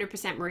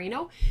 100%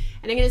 merino,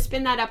 and I'm going to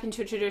spin that up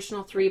into a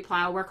traditional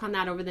 3-ply. I'll work on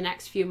that over the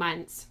next few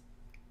months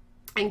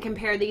and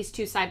compare these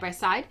two side by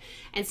side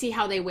and see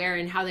how they wear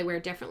and how they wear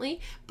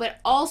differently. But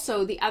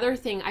also the other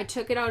thing, I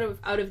took it out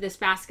of this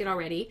basket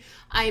already.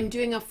 I'm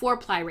doing a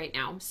 4-ply right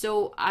now.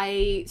 So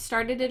I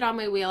started it on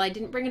my wheel. I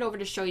didn't bring it over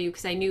to show you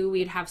because I knew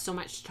we'd have so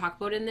much to talk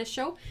about in this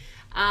show.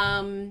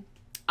 I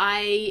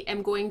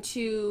am going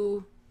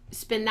to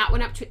spin that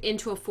one up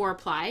into a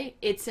 4-ply.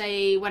 It's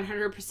a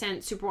 100%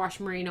 superwash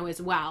merino as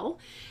well.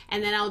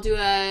 And then I'll do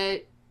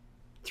a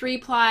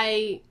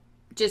 3-ply,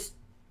 just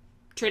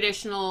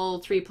traditional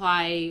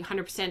 3-ply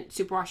 100%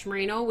 superwash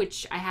merino,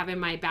 which I have in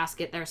my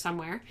basket there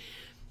somewhere,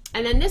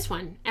 and then this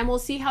one, and we'll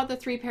see how the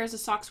 3 pairs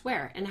of socks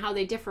wear and how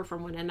they differ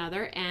from one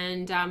another,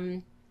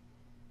 and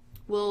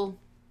we'll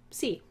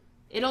see.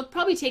 It'll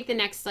probably take the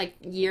next, like,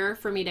 year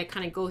for me to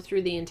kind of go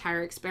through the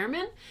entire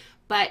experiment,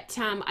 But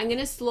I'm going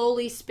to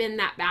slowly spin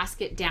that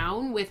basket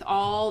down with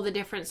all the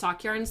different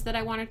sock yarns that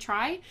I want to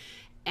try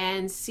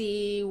and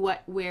see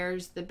what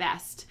wears the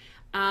best.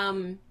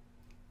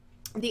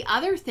 The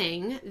other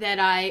thing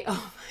that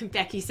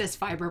Becky says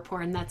fiber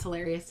porn. That's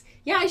hilarious.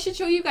 Yeah, I should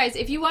show you guys.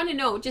 If you want to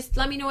know, just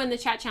let me know in the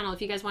chat channel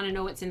if you guys want to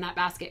know what's in that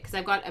basket, because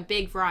I've got a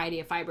big variety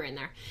of fiber in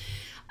there.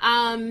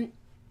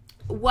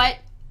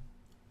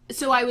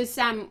 So I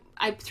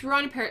threw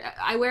on a pair.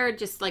 I wear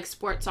just like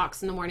sport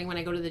socks in the morning when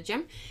I go to the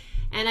gym.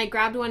 And I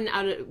grabbed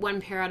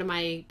one pair out of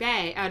my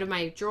bag, out of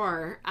my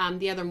drawer,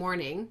 the other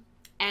morning.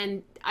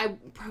 And I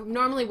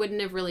normally wouldn't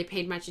have really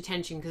paid much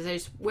attention because I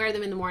just wear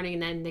them in the morning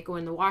and then they go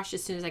in the wash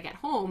as soon as I get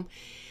home.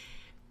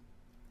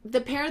 The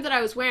pair that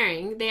I was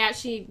wearing, they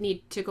actually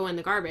need to go in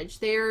the garbage.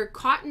 They're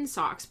cotton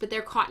socks, but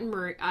they're cotton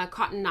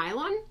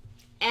nylon.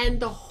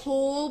 And the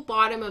whole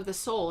bottom of the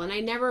sole, and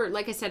I never,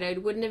 like I said, I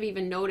wouldn't have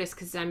even noticed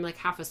because I'm like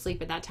half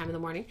asleep at that time in the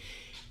morning,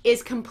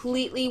 is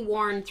completely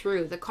worn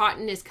through. The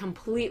cotton is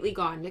completely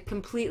gone,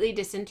 completely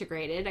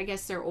disintegrated. I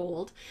guess they're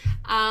old,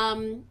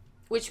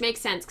 which makes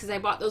sense because I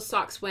bought those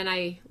socks when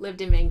I lived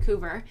in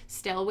Vancouver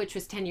still, which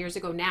was 10 years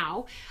ago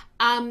now.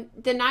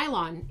 The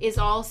nylon is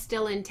all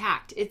still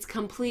intact. It's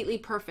completely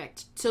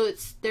perfect. So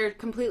they're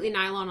completely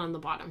nylon on the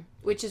bottom,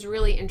 which is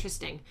really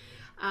interesting.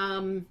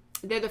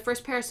 They're the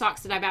first pair of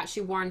socks that I've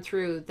actually worn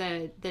through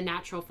the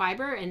natural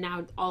fiber, and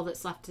now all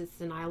that's left is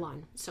the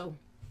nylon. So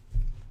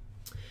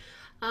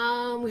we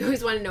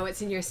always want to know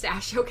what's in your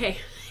stash. Okay,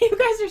 you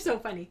guys are so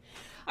funny.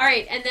 All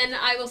right, and then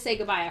I will say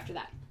goodbye after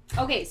that.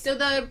 Okay, so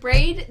the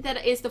braid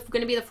that is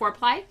going to be the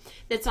 4-ply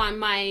that's on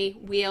my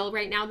wheel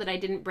right now that I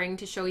didn't bring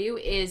to show you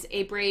is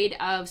a braid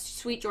of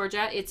Sweet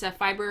Georgia. It's a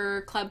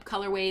Fiber Club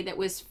colorway that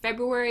was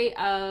February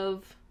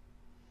of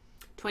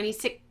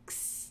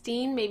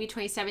 2016, maybe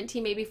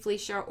 2017, maybe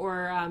Felicia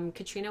or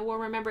Katrina will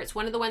remember. It's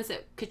one of the ones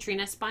that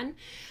Katrina spun,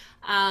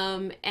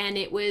 and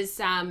it was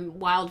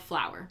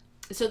Wildflower.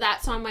 So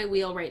that's on my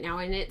wheel right now,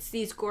 and it's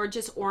these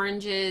gorgeous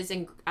oranges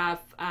and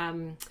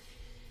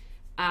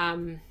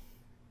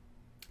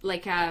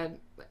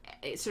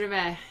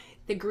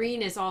the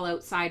green is all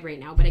outside right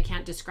now, but I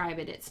can't describe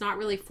it. It's not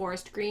really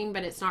forest green,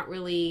 but it's not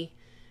really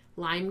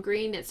lime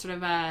green. It's sort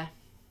of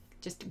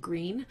just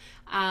green.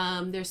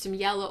 There's some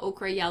yellow,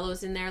 ochre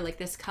yellows in there, like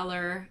this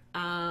color,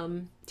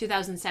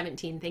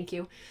 2017, thank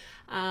you.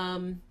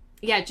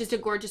 Yeah, just a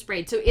gorgeous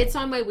braid. So it's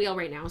on my wheel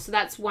right now. So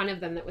that's one of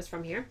them that was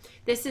from here.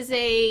 This is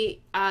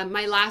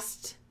my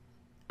last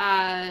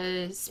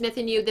Smith &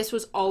 U. This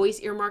was always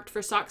earmarked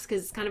for socks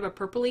because it's kind of a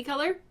purpley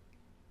color.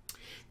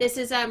 This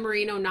is a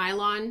merino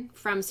nylon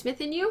from Smith &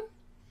 U.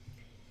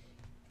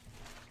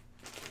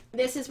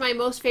 This is my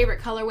most favorite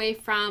colorway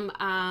from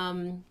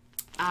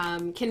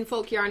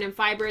Kinfolk Yarn and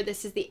Fiber.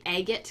 This is the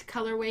Agate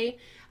colorway,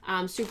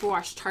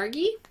 Superwash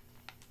Targhee.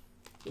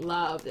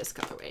 Love this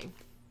colorway.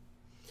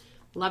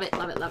 Love it,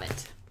 love it, love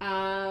it.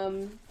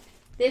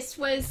 This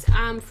was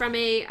from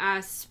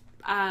a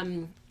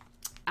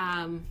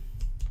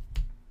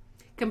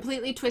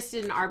Completely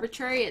Twisted and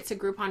Arbitrary. It's a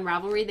Groupon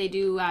Ravelry. They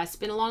do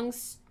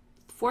spin-alongs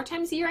 4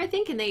 times a year, I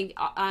think, and they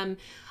I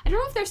don't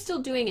know if they're still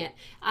doing it.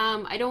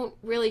 I don't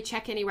really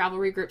check any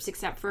Ravelry groups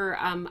except for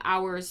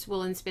ours,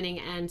 Wool & Spinning,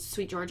 and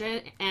Sweet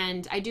Georgia,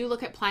 and I do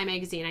look at Ply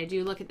Magazine. I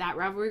do look at that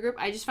Ravelry group.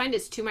 I just find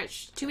it's too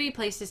many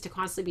places to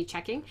constantly be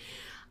checking.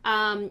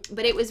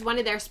 But it was one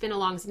of their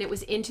spin-alongs, and it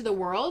was Into the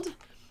World,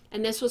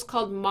 and this was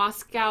called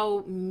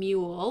Moscow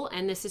Mule,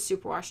 and this is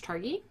Superwash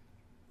Targhee.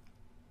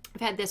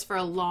 I've had this for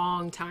a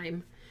long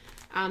time.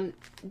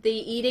 The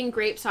Eating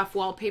Grapes Off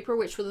Wallpaper,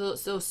 which were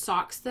those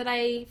socks that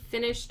I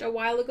finished a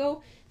while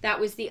ago, that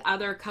was the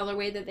other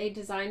colorway that they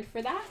designed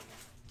for that.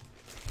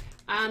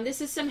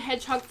 This is some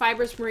Hedgehog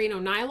Fibers Merino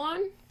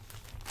Nylon.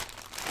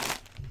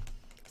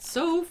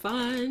 So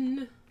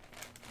fun.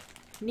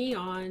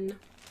 Neon.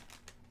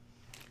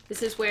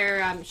 This is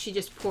where she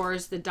just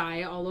pours the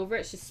dye all over.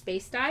 It's just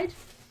space dyed.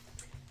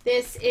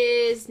 This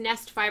is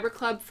Nest Fiber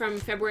Club from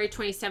February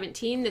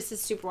 2017. This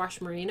is Superwash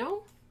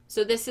Merino.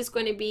 So this is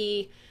going to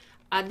be,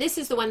 this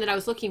is the one that I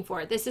was looking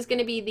for. This is going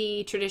to be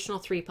the traditional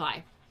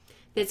 3-ply.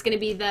 That's going to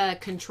be the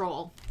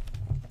control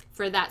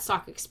for that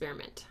sock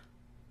experiment.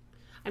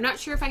 I'm not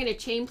sure if I'm going to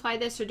chain ply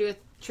this or do a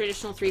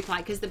traditional 3-ply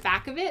because the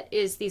back of it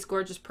is these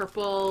gorgeous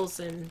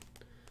purples and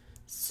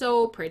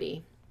so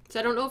pretty. So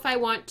I don't know if I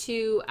want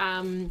to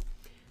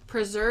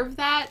preserve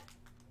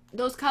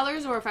those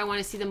colors or if I want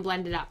to see them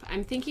blended up.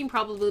 I'm thinking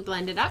probably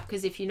blended up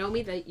because if you know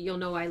me, that you'll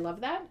know I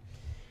love that.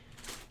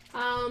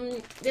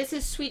 This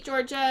is Sweet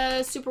Georgia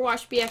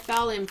Superwash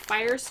BFL in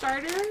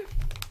Firestarter.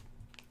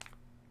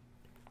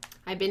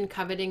 I've been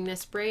coveting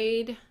this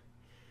braid.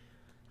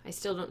 I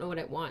still don't know what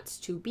it wants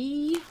to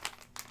be.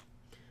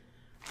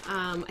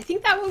 I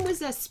think that one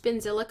was a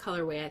Spinzilla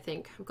colorway, I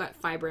think. I've got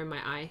fiber in my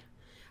eye.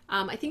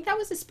 I think that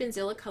was a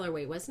Spinzilla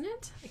colorway, wasn't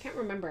it? I can't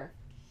remember.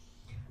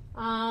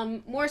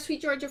 More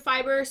Sweet Georgia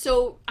fiber.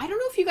 So I don't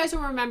know if you guys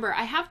will remember,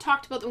 I have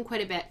talked about them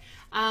quite a bit.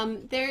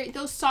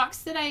 Those socks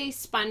that I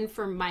spun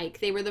for Mike,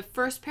 they were the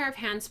first pair of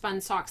hand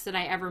spun socks that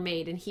I ever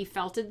made, and he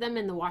felted them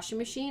in the washing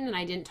machine and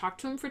I didn't talk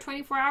to him for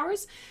 24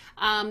 hours.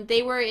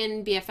 They were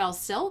in BFL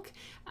silk.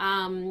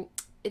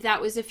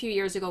 That was a few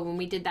years ago when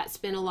we did that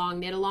spin along,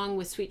 knit along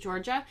with Sweet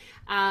Georgia.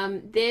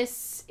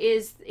 This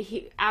is,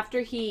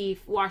 after he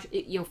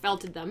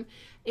felted them.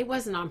 It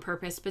wasn't on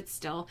purpose, but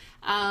still.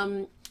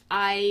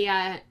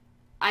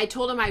 I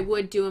told him I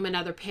would do him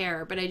another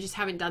pair, but I just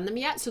haven't done them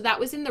yet. So that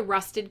was in the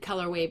rusted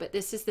colorway, but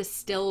this is the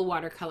still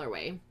water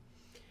colorway.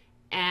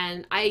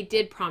 And I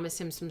did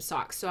promise him some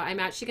socks. So I'm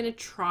actually going to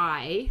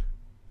try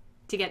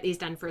to get these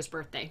done for his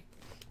birthday,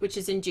 which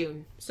is in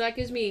June. So that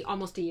gives me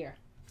almost a year.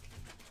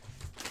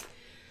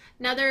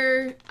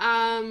 Another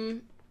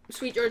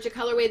Sweet Georgia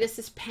colorway. This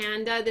is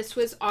Panda. This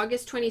was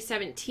August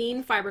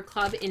 2017 Fiber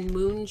Club in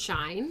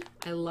Moonshine.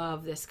 I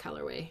love this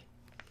colorway.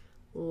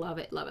 Love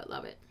it, love it,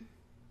 love it.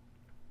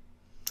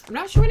 I'm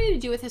not sure what I'm going to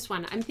do with this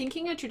one. I'm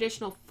thinking a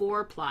traditional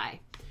 4-ply,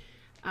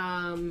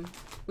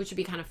 which would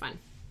be kind of fun.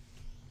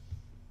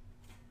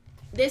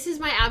 This is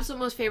my absolute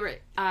most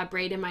favorite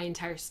braid in my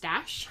entire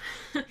stash.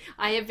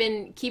 I have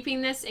been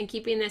keeping this and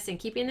keeping this and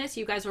keeping this.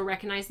 You guys will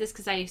recognize this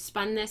because I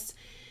spun this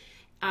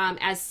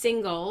as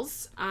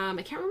singles. I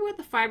can't remember what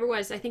the fiber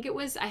was. I think it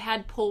was, I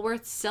had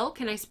Polworth silk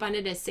and I spun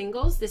it as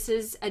singles. This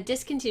is a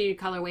discontinued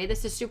colorway.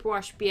 This is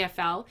Superwash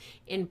BFL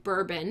in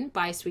Bourbon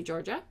by Sweet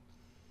Georgia.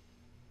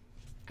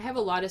 I have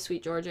a lot of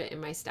Sweet Georgia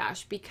in my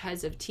stash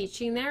because of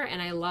teaching there,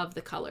 and I love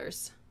the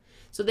colors.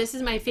 So this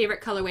is my favorite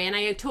colorway, and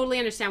I totally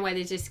understand why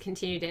they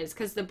discontinued it. It's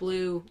because the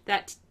blue,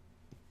 that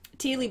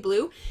tealy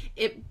blue,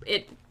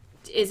 it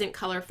isn't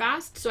color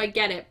fast, so I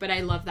get it, but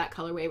I love that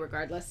colorway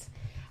regardless.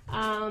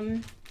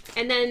 And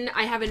then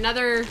I have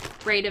another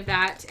braid of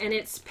that, and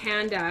it's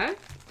Panda,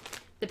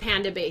 the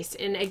Panda base,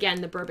 and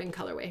again, the Bourbon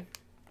colorway.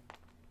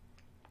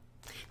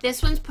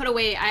 This one's put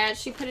away. I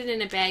actually put it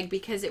in a bag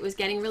because it was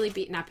getting really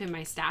beaten up in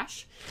my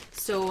stash.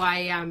 So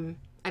I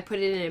put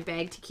it in a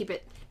bag to keep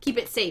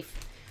it safe.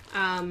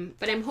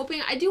 But I'm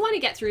hoping, I do want to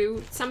get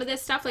through some of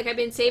this stuff. Like I've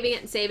been saving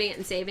it and saving it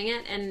and saving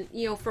it, and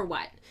you know, for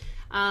what?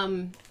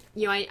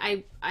 You know,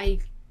 I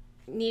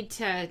need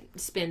to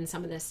spin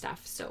some of this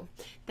stuff. So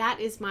that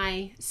is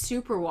my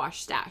Superwash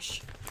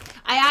stash.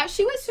 I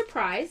actually was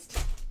surprised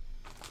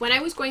when I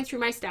was going through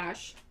my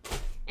stash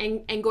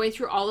and going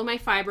through all of my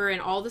fiber and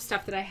all the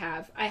stuff that I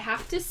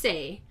have to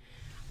say,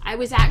 I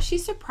was actually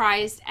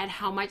surprised at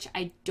how much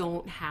I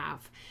don't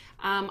have.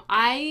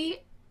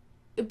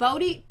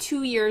 About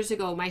 2 years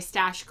ago, my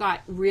stash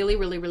got really,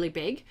 really, really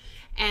big.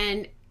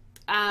 And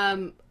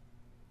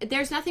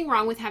there's nothing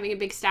wrong with having a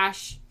big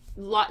stash.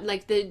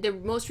 Like the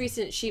most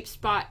recent Sheep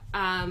Spot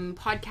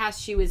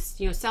podcast, she was,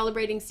 you know,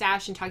 celebrating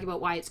stash and talking about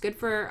why it's good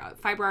for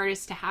fiber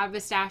artists to have a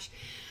stash.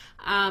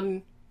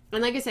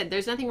 And like I said,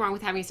 there's nothing wrong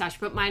with having a stash,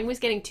 but mine was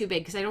getting too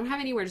big because I don't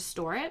have anywhere to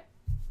store it.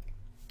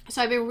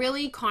 So I've been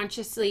really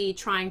consciously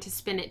trying to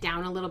spin it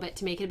down a little bit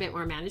to make it a bit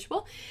more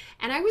manageable.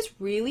 And I was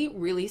really,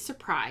 really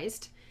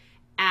surprised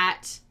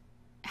at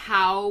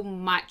how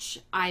much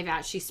I've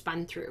actually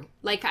spun through.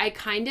 Like I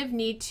kind of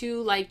need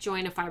to like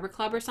join a fiber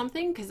club or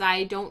something because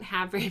I don't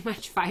have very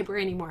much fiber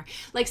anymore.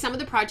 Like some of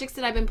the projects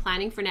that I've been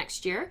planning for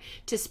next year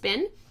to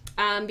spin,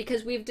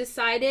 because we've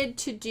decided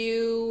to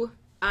do,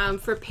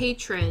 for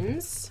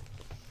patrons,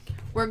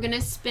 we're going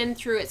to spin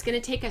through, it's going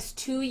to take us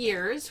 2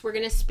 years. We're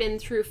going to spin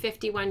through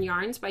 51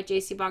 yarns by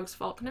JC Boggs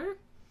Faulkner.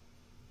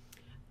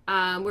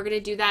 We're going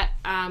to do that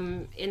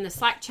in the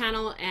Slack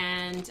channel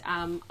and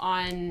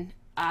on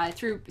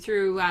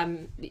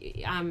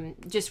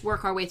just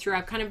work our way through.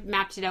 I've kind of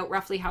mapped it out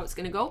roughly how it's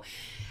going to go.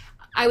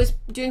 I was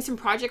doing some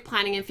project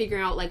planning and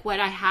figuring out like what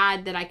I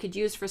had that I could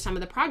use for some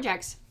of the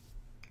projects.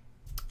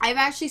 I've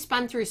actually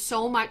spun through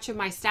so much of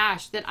my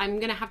stash that I'm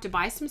going to have to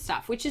buy some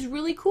stuff, which is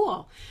really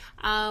cool.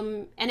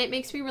 And it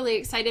makes me really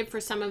excited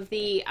for some of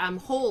the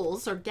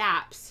holes or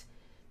gaps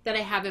that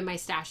I have in my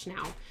stash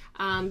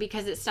now,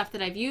 because it's stuff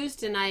that I've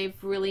used and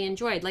I've really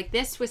enjoyed. Like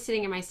this was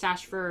sitting in my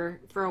stash for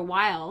a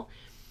while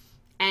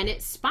and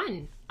it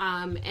spun.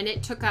 And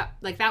it took up,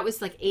 like that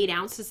was like 8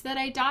 ounces that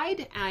I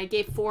dyed. I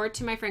gave 4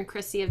 to my friend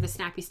Chrissy of the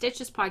Snappy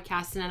Stitches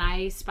podcast, and then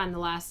I spun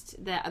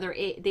the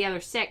other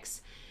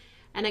 6.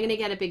 And I'm going to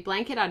get a big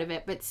blanket out of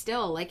it, but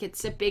still, like,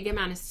 it's a big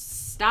amount of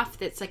stuff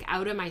that's, like,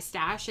 out of my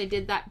stash. I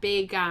did that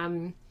big,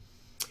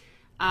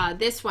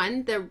 this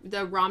one,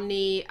 the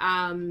Romney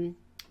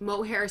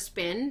mohair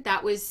spin.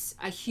 That was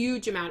a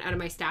huge amount out of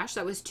my stash.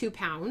 That was 2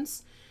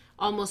 pounds,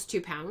 almost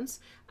 2 pounds.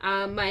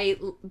 My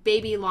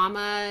baby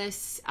llama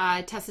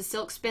Tessa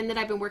silk spin that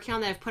I've been working on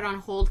that I've put on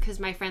hold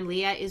because my friend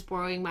Leah is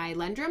borrowing my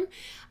Lendrum.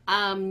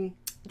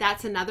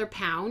 That's another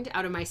pound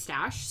out of my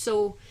stash.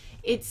 So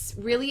it's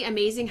really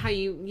amazing how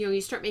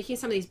you start making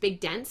some of these big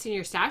dents in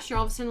your stash. You're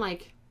all of a sudden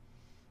like,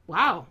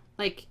 wow,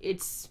 like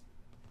it's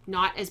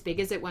not as big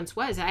as it once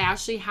was. I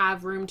actually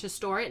have room to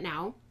store it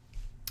now.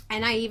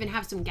 And I even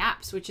have some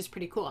gaps, which is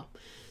pretty cool.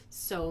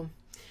 So,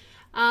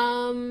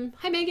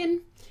 hi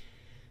Megan.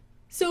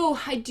 So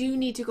I do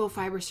need to go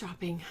fiber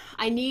shopping.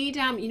 I need,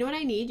 you know what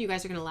I need? You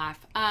guys are gonna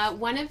laugh.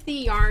 One of the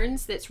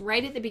yarns that's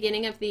right at the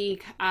beginning of the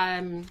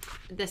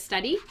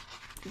study,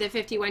 the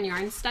 51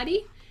 yarn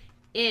study,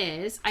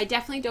 is I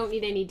definitely don't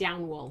need any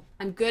down wool.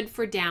 I'm good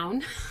for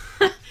down.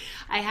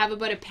 I have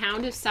about a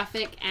pound of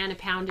Suffolk and a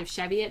pound of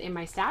Cheviot in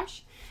my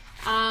stash.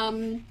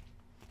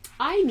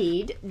 I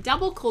need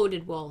double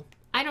coated wool.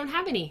 I don't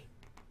have any.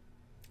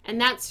 And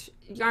that's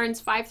yarns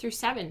 5 through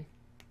 7.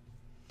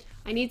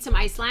 I need some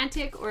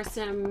Icelandic or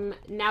some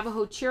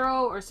Navajo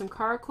Churro or some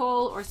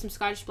Caracol or some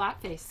Scottish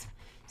Blackface.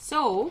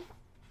 So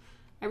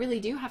I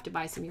really do have to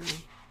buy some yarn,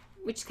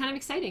 which is kind of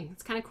exciting.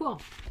 It's kind of cool.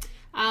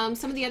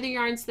 Some of the other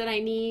yarns that I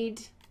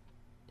need,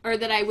 or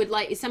that I would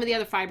like, some of the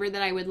other fiber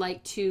that I would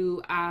like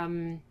to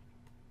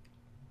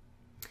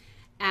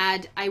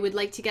add, I would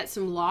like to get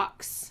some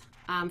locks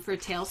for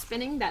tail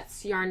spinning.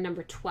 That's yarn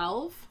number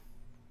 12.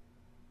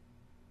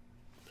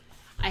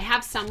 I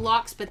have some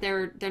locks, but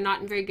they're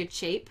not in very good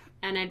shape,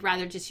 and I'd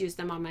rather just use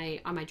them on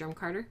my drum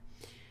carder.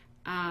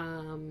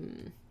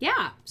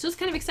 Yeah, so it's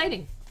kind of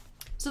exciting.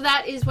 So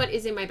that is what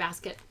is in my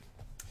basket.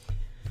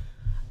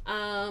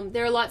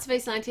 There are lots of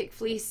Icelandic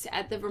fleece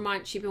at the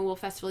Vermont Sheep and Wool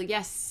Festival.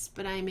 Yes,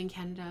 but I'm in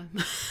Canada.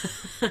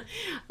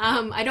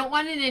 I don't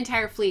want an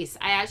entire fleece.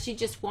 I actually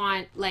just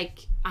want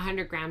like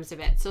 100 grams of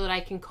it so that I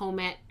can comb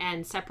it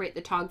and separate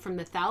the tog from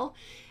the thell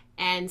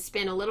and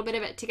spin a little bit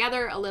of it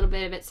together, a little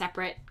bit of it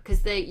separate,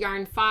 because the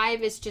yarn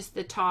 5 is just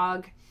the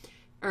tog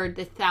or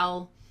the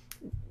thell.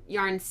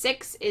 Yarn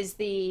 6 is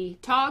the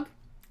tog,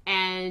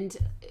 and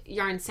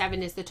yarn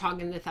 7 is the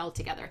tog and the thell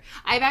together.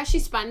 I've actually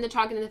spun the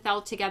tog and the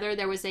thell together.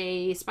 There was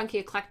a Spunky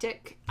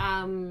Eclectic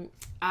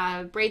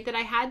braid that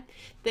I had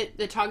that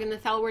the tog and the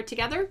thell were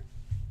together,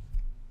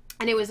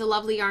 and it was a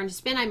lovely yarn to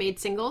spin. I made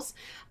singles.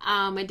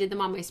 I did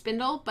them on my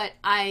spindle, but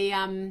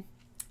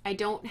I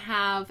don't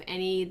have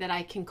any that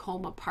I can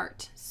comb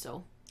apart.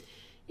 So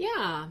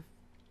yeah.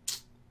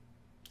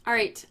 All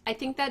right, I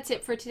think that's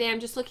it for today. I'm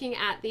just looking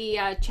at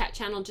the chat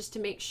channel just to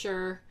make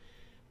sure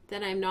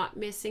that I'm not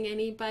missing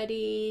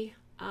anybody.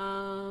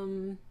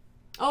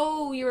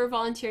 Oh, you were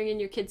volunteering in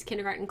your kids'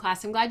 kindergarten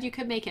class. I'm glad you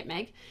could make it,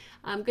 Meg.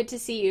 Good to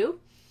see you.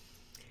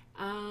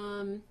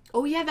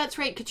 Oh yeah, that's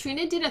right.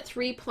 Katrina did a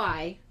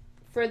 3-ply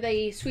for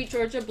the Sweet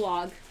Georgia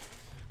blog.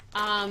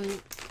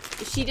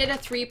 She did a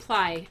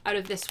 3-ply out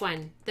of this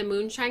one, the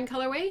Moonshine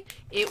colorway.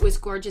 It was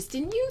gorgeous.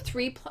 Did you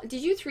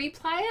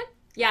 3-ply it?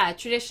 Yeah,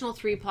 traditional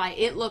 3-ply.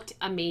 It looked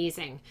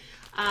amazing.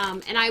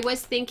 And I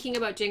was thinking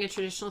about doing a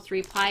traditional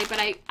 3-ply, but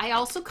I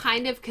also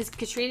kind of, because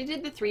Katrina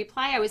did the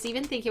 3-ply, I was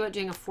even thinking about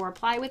doing a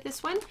 4-ply with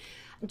this one,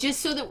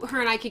 just so that her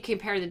and I could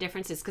compare the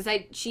differences, because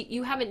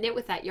you haven't knit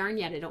with that yarn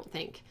yet, I don't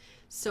think.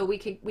 So we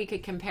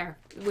could compare,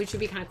 which would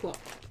be kind of cool.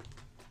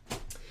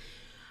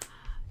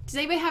 Does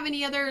anybody have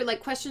any other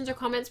like questions or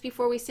comments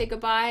before we say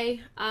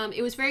goodbye?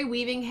 It was very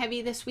weaving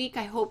heavy this week.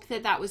 I hope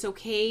that was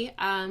okay.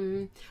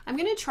 I'm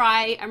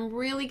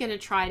really gonna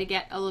try to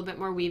get a little bit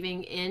more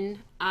weaving in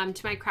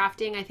to my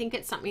crafting. I think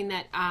it's something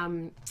that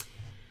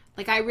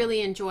like I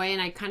really enjoy,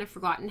 and I'd kind of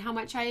forgotten how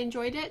much I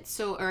enjoyed it,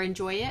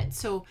 enjoy it.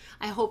 So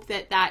I hope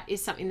that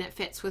is something that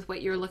fits with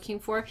what you're looking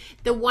for.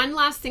 The one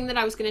last thing that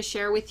I was gonna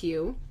share with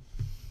you.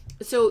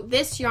 So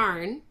this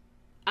yarn,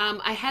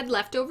 I had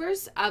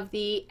leftovers of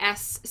the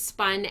S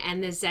spun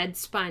and the Z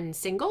spun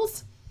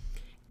singles,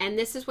 and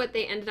this is what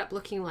they ended up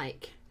looking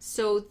like.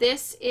 So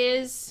this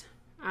is,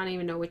 I don't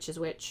even know which is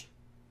which.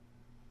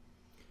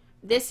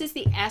 This is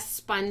the S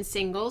spun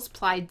singles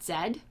plied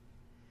Z.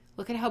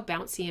 Look at how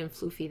bouncy and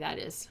floofy that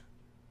is.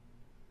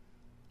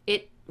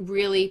 It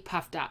really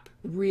puffed up,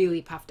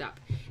 really puffed up.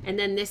 And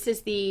then this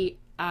is the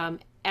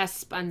S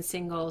spun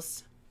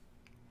singles.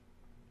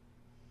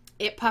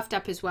 It puffed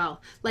up as well.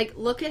 Like,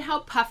 look at how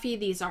puffy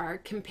these are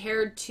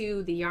compared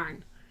to the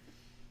yarn.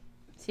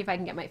 See if I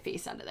can get my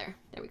face out of there.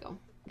 There we go.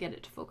 Get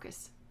it to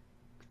focus.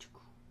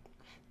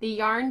 The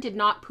yarn did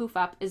not poof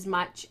up as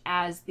much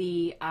as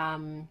the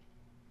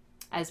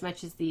as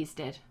these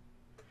did.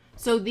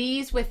 So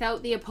these,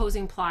 without the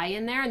opposing ply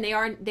in there, and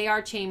they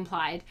are chain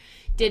plied,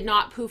 did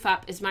not poof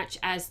up as much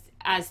as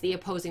the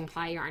opposing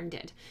ply yarn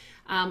did.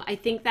 I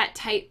think that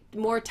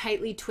more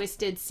tightly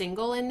twisted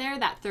single in there,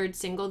 that third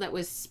single that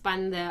was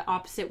spun the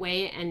opposite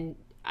way, and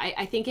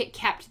I think it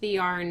kept the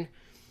yarn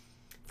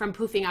from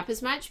poofing up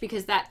as much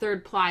because that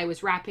third ply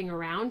was wrapping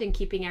around and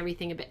keeping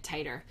everything a bit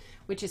tighter,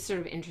 which is sort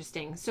of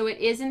interesting. So it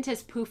isn't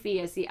as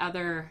poofy as the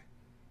other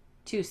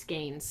two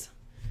skeins.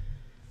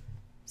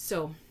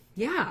 So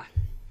yeah,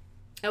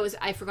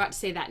 I forgot to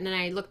say that, and then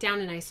I looked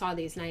down and I saw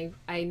these, and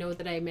I know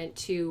that I meant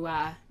to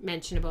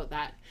mention about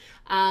that.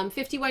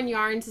 51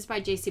 Yarns is by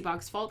J.C.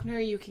 Boggs Faulkner.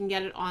 You can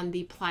get it on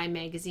the Ply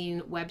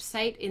Magazine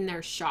website in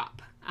their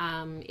shop.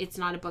 It's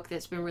not a book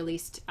that's been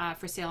released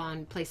for sale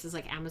on places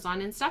like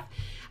Amazon and stuff.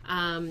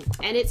 And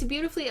it's a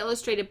beautifully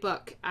illustrated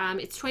book.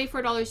 It's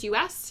 $24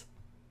 US.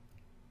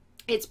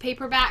 It's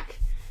paperback.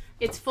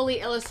 It's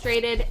fully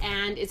illustrated,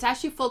 and it's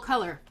actually full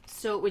color,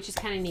 so which is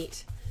kind of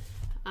neat.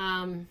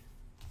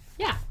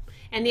 Yeah.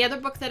 And the other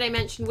book that I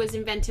mentioned was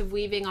Inventive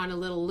Weaving on a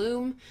Little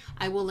Loom.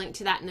 I will link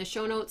to that in the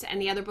show notes.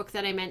 And the other book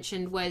that I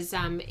mentioned was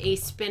A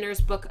Spinner's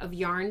Book of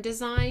Yarn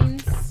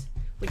Designs,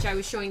 which I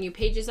was showing you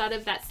pages out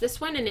of. That's this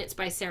one, and it's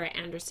by Sarah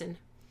Anderson.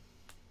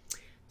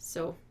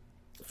 So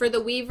for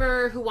the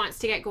weaver who wants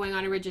to get going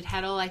on a rigid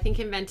heddle, I think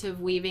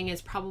Inventive Weaving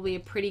is probably a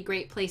pretty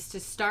great place to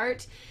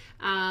start.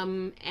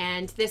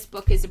 And this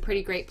book is a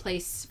pretty great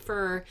place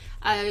for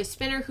a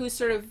spinner who's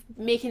sort of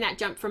making that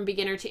jump from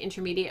beginner to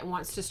intermediate and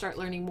wants to start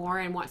learning more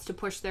and wants to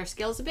push their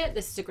skills a bit.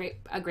 This is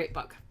a great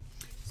book.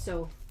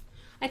 So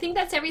I think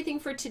that's everything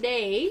for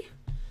today.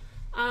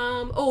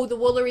 Oh, the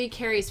Woolery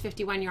carries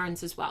 51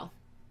 yarns as well.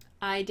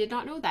 I did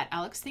not know that,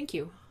 Alex. Thank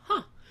you.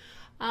 Huh.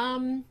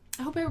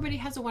 I hope everybody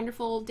has a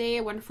wonderful day,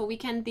 a wonderful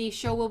weekend. The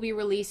show will be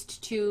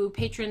released to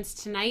patrons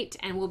tonight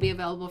and will be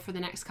available for the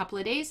next couple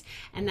of days.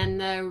 And then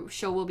the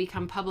show will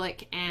become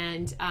public,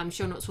 and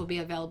show notes will be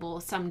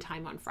available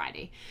sometime on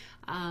Friday.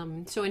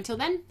 So until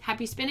then,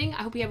 happy spinning.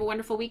 I hope you have a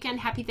wonderful weekend.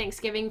 Happy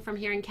Thanksgiving from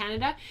here in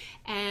Canada.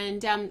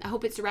 And I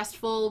hope it's a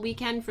restful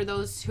weekend for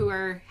those who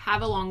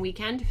have a long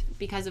weekend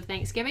because of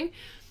Thanksgiving.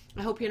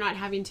 I hope you're not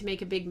having to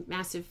make a big,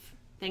 massive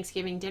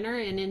Thanksgiving dinner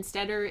and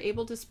instead are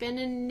able to spin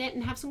and knit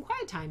and have some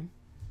quiet time.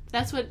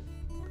 That's what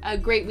a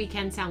great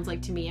weekend sounds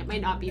like to me. It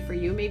might not be for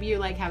you. Maybe you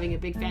like having a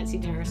big fancy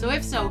dinner. So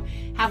if so,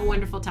 have a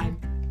wonderful time.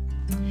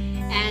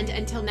 And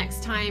until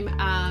next time,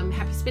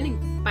 happy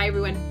spinning. Bye,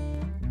 everyone.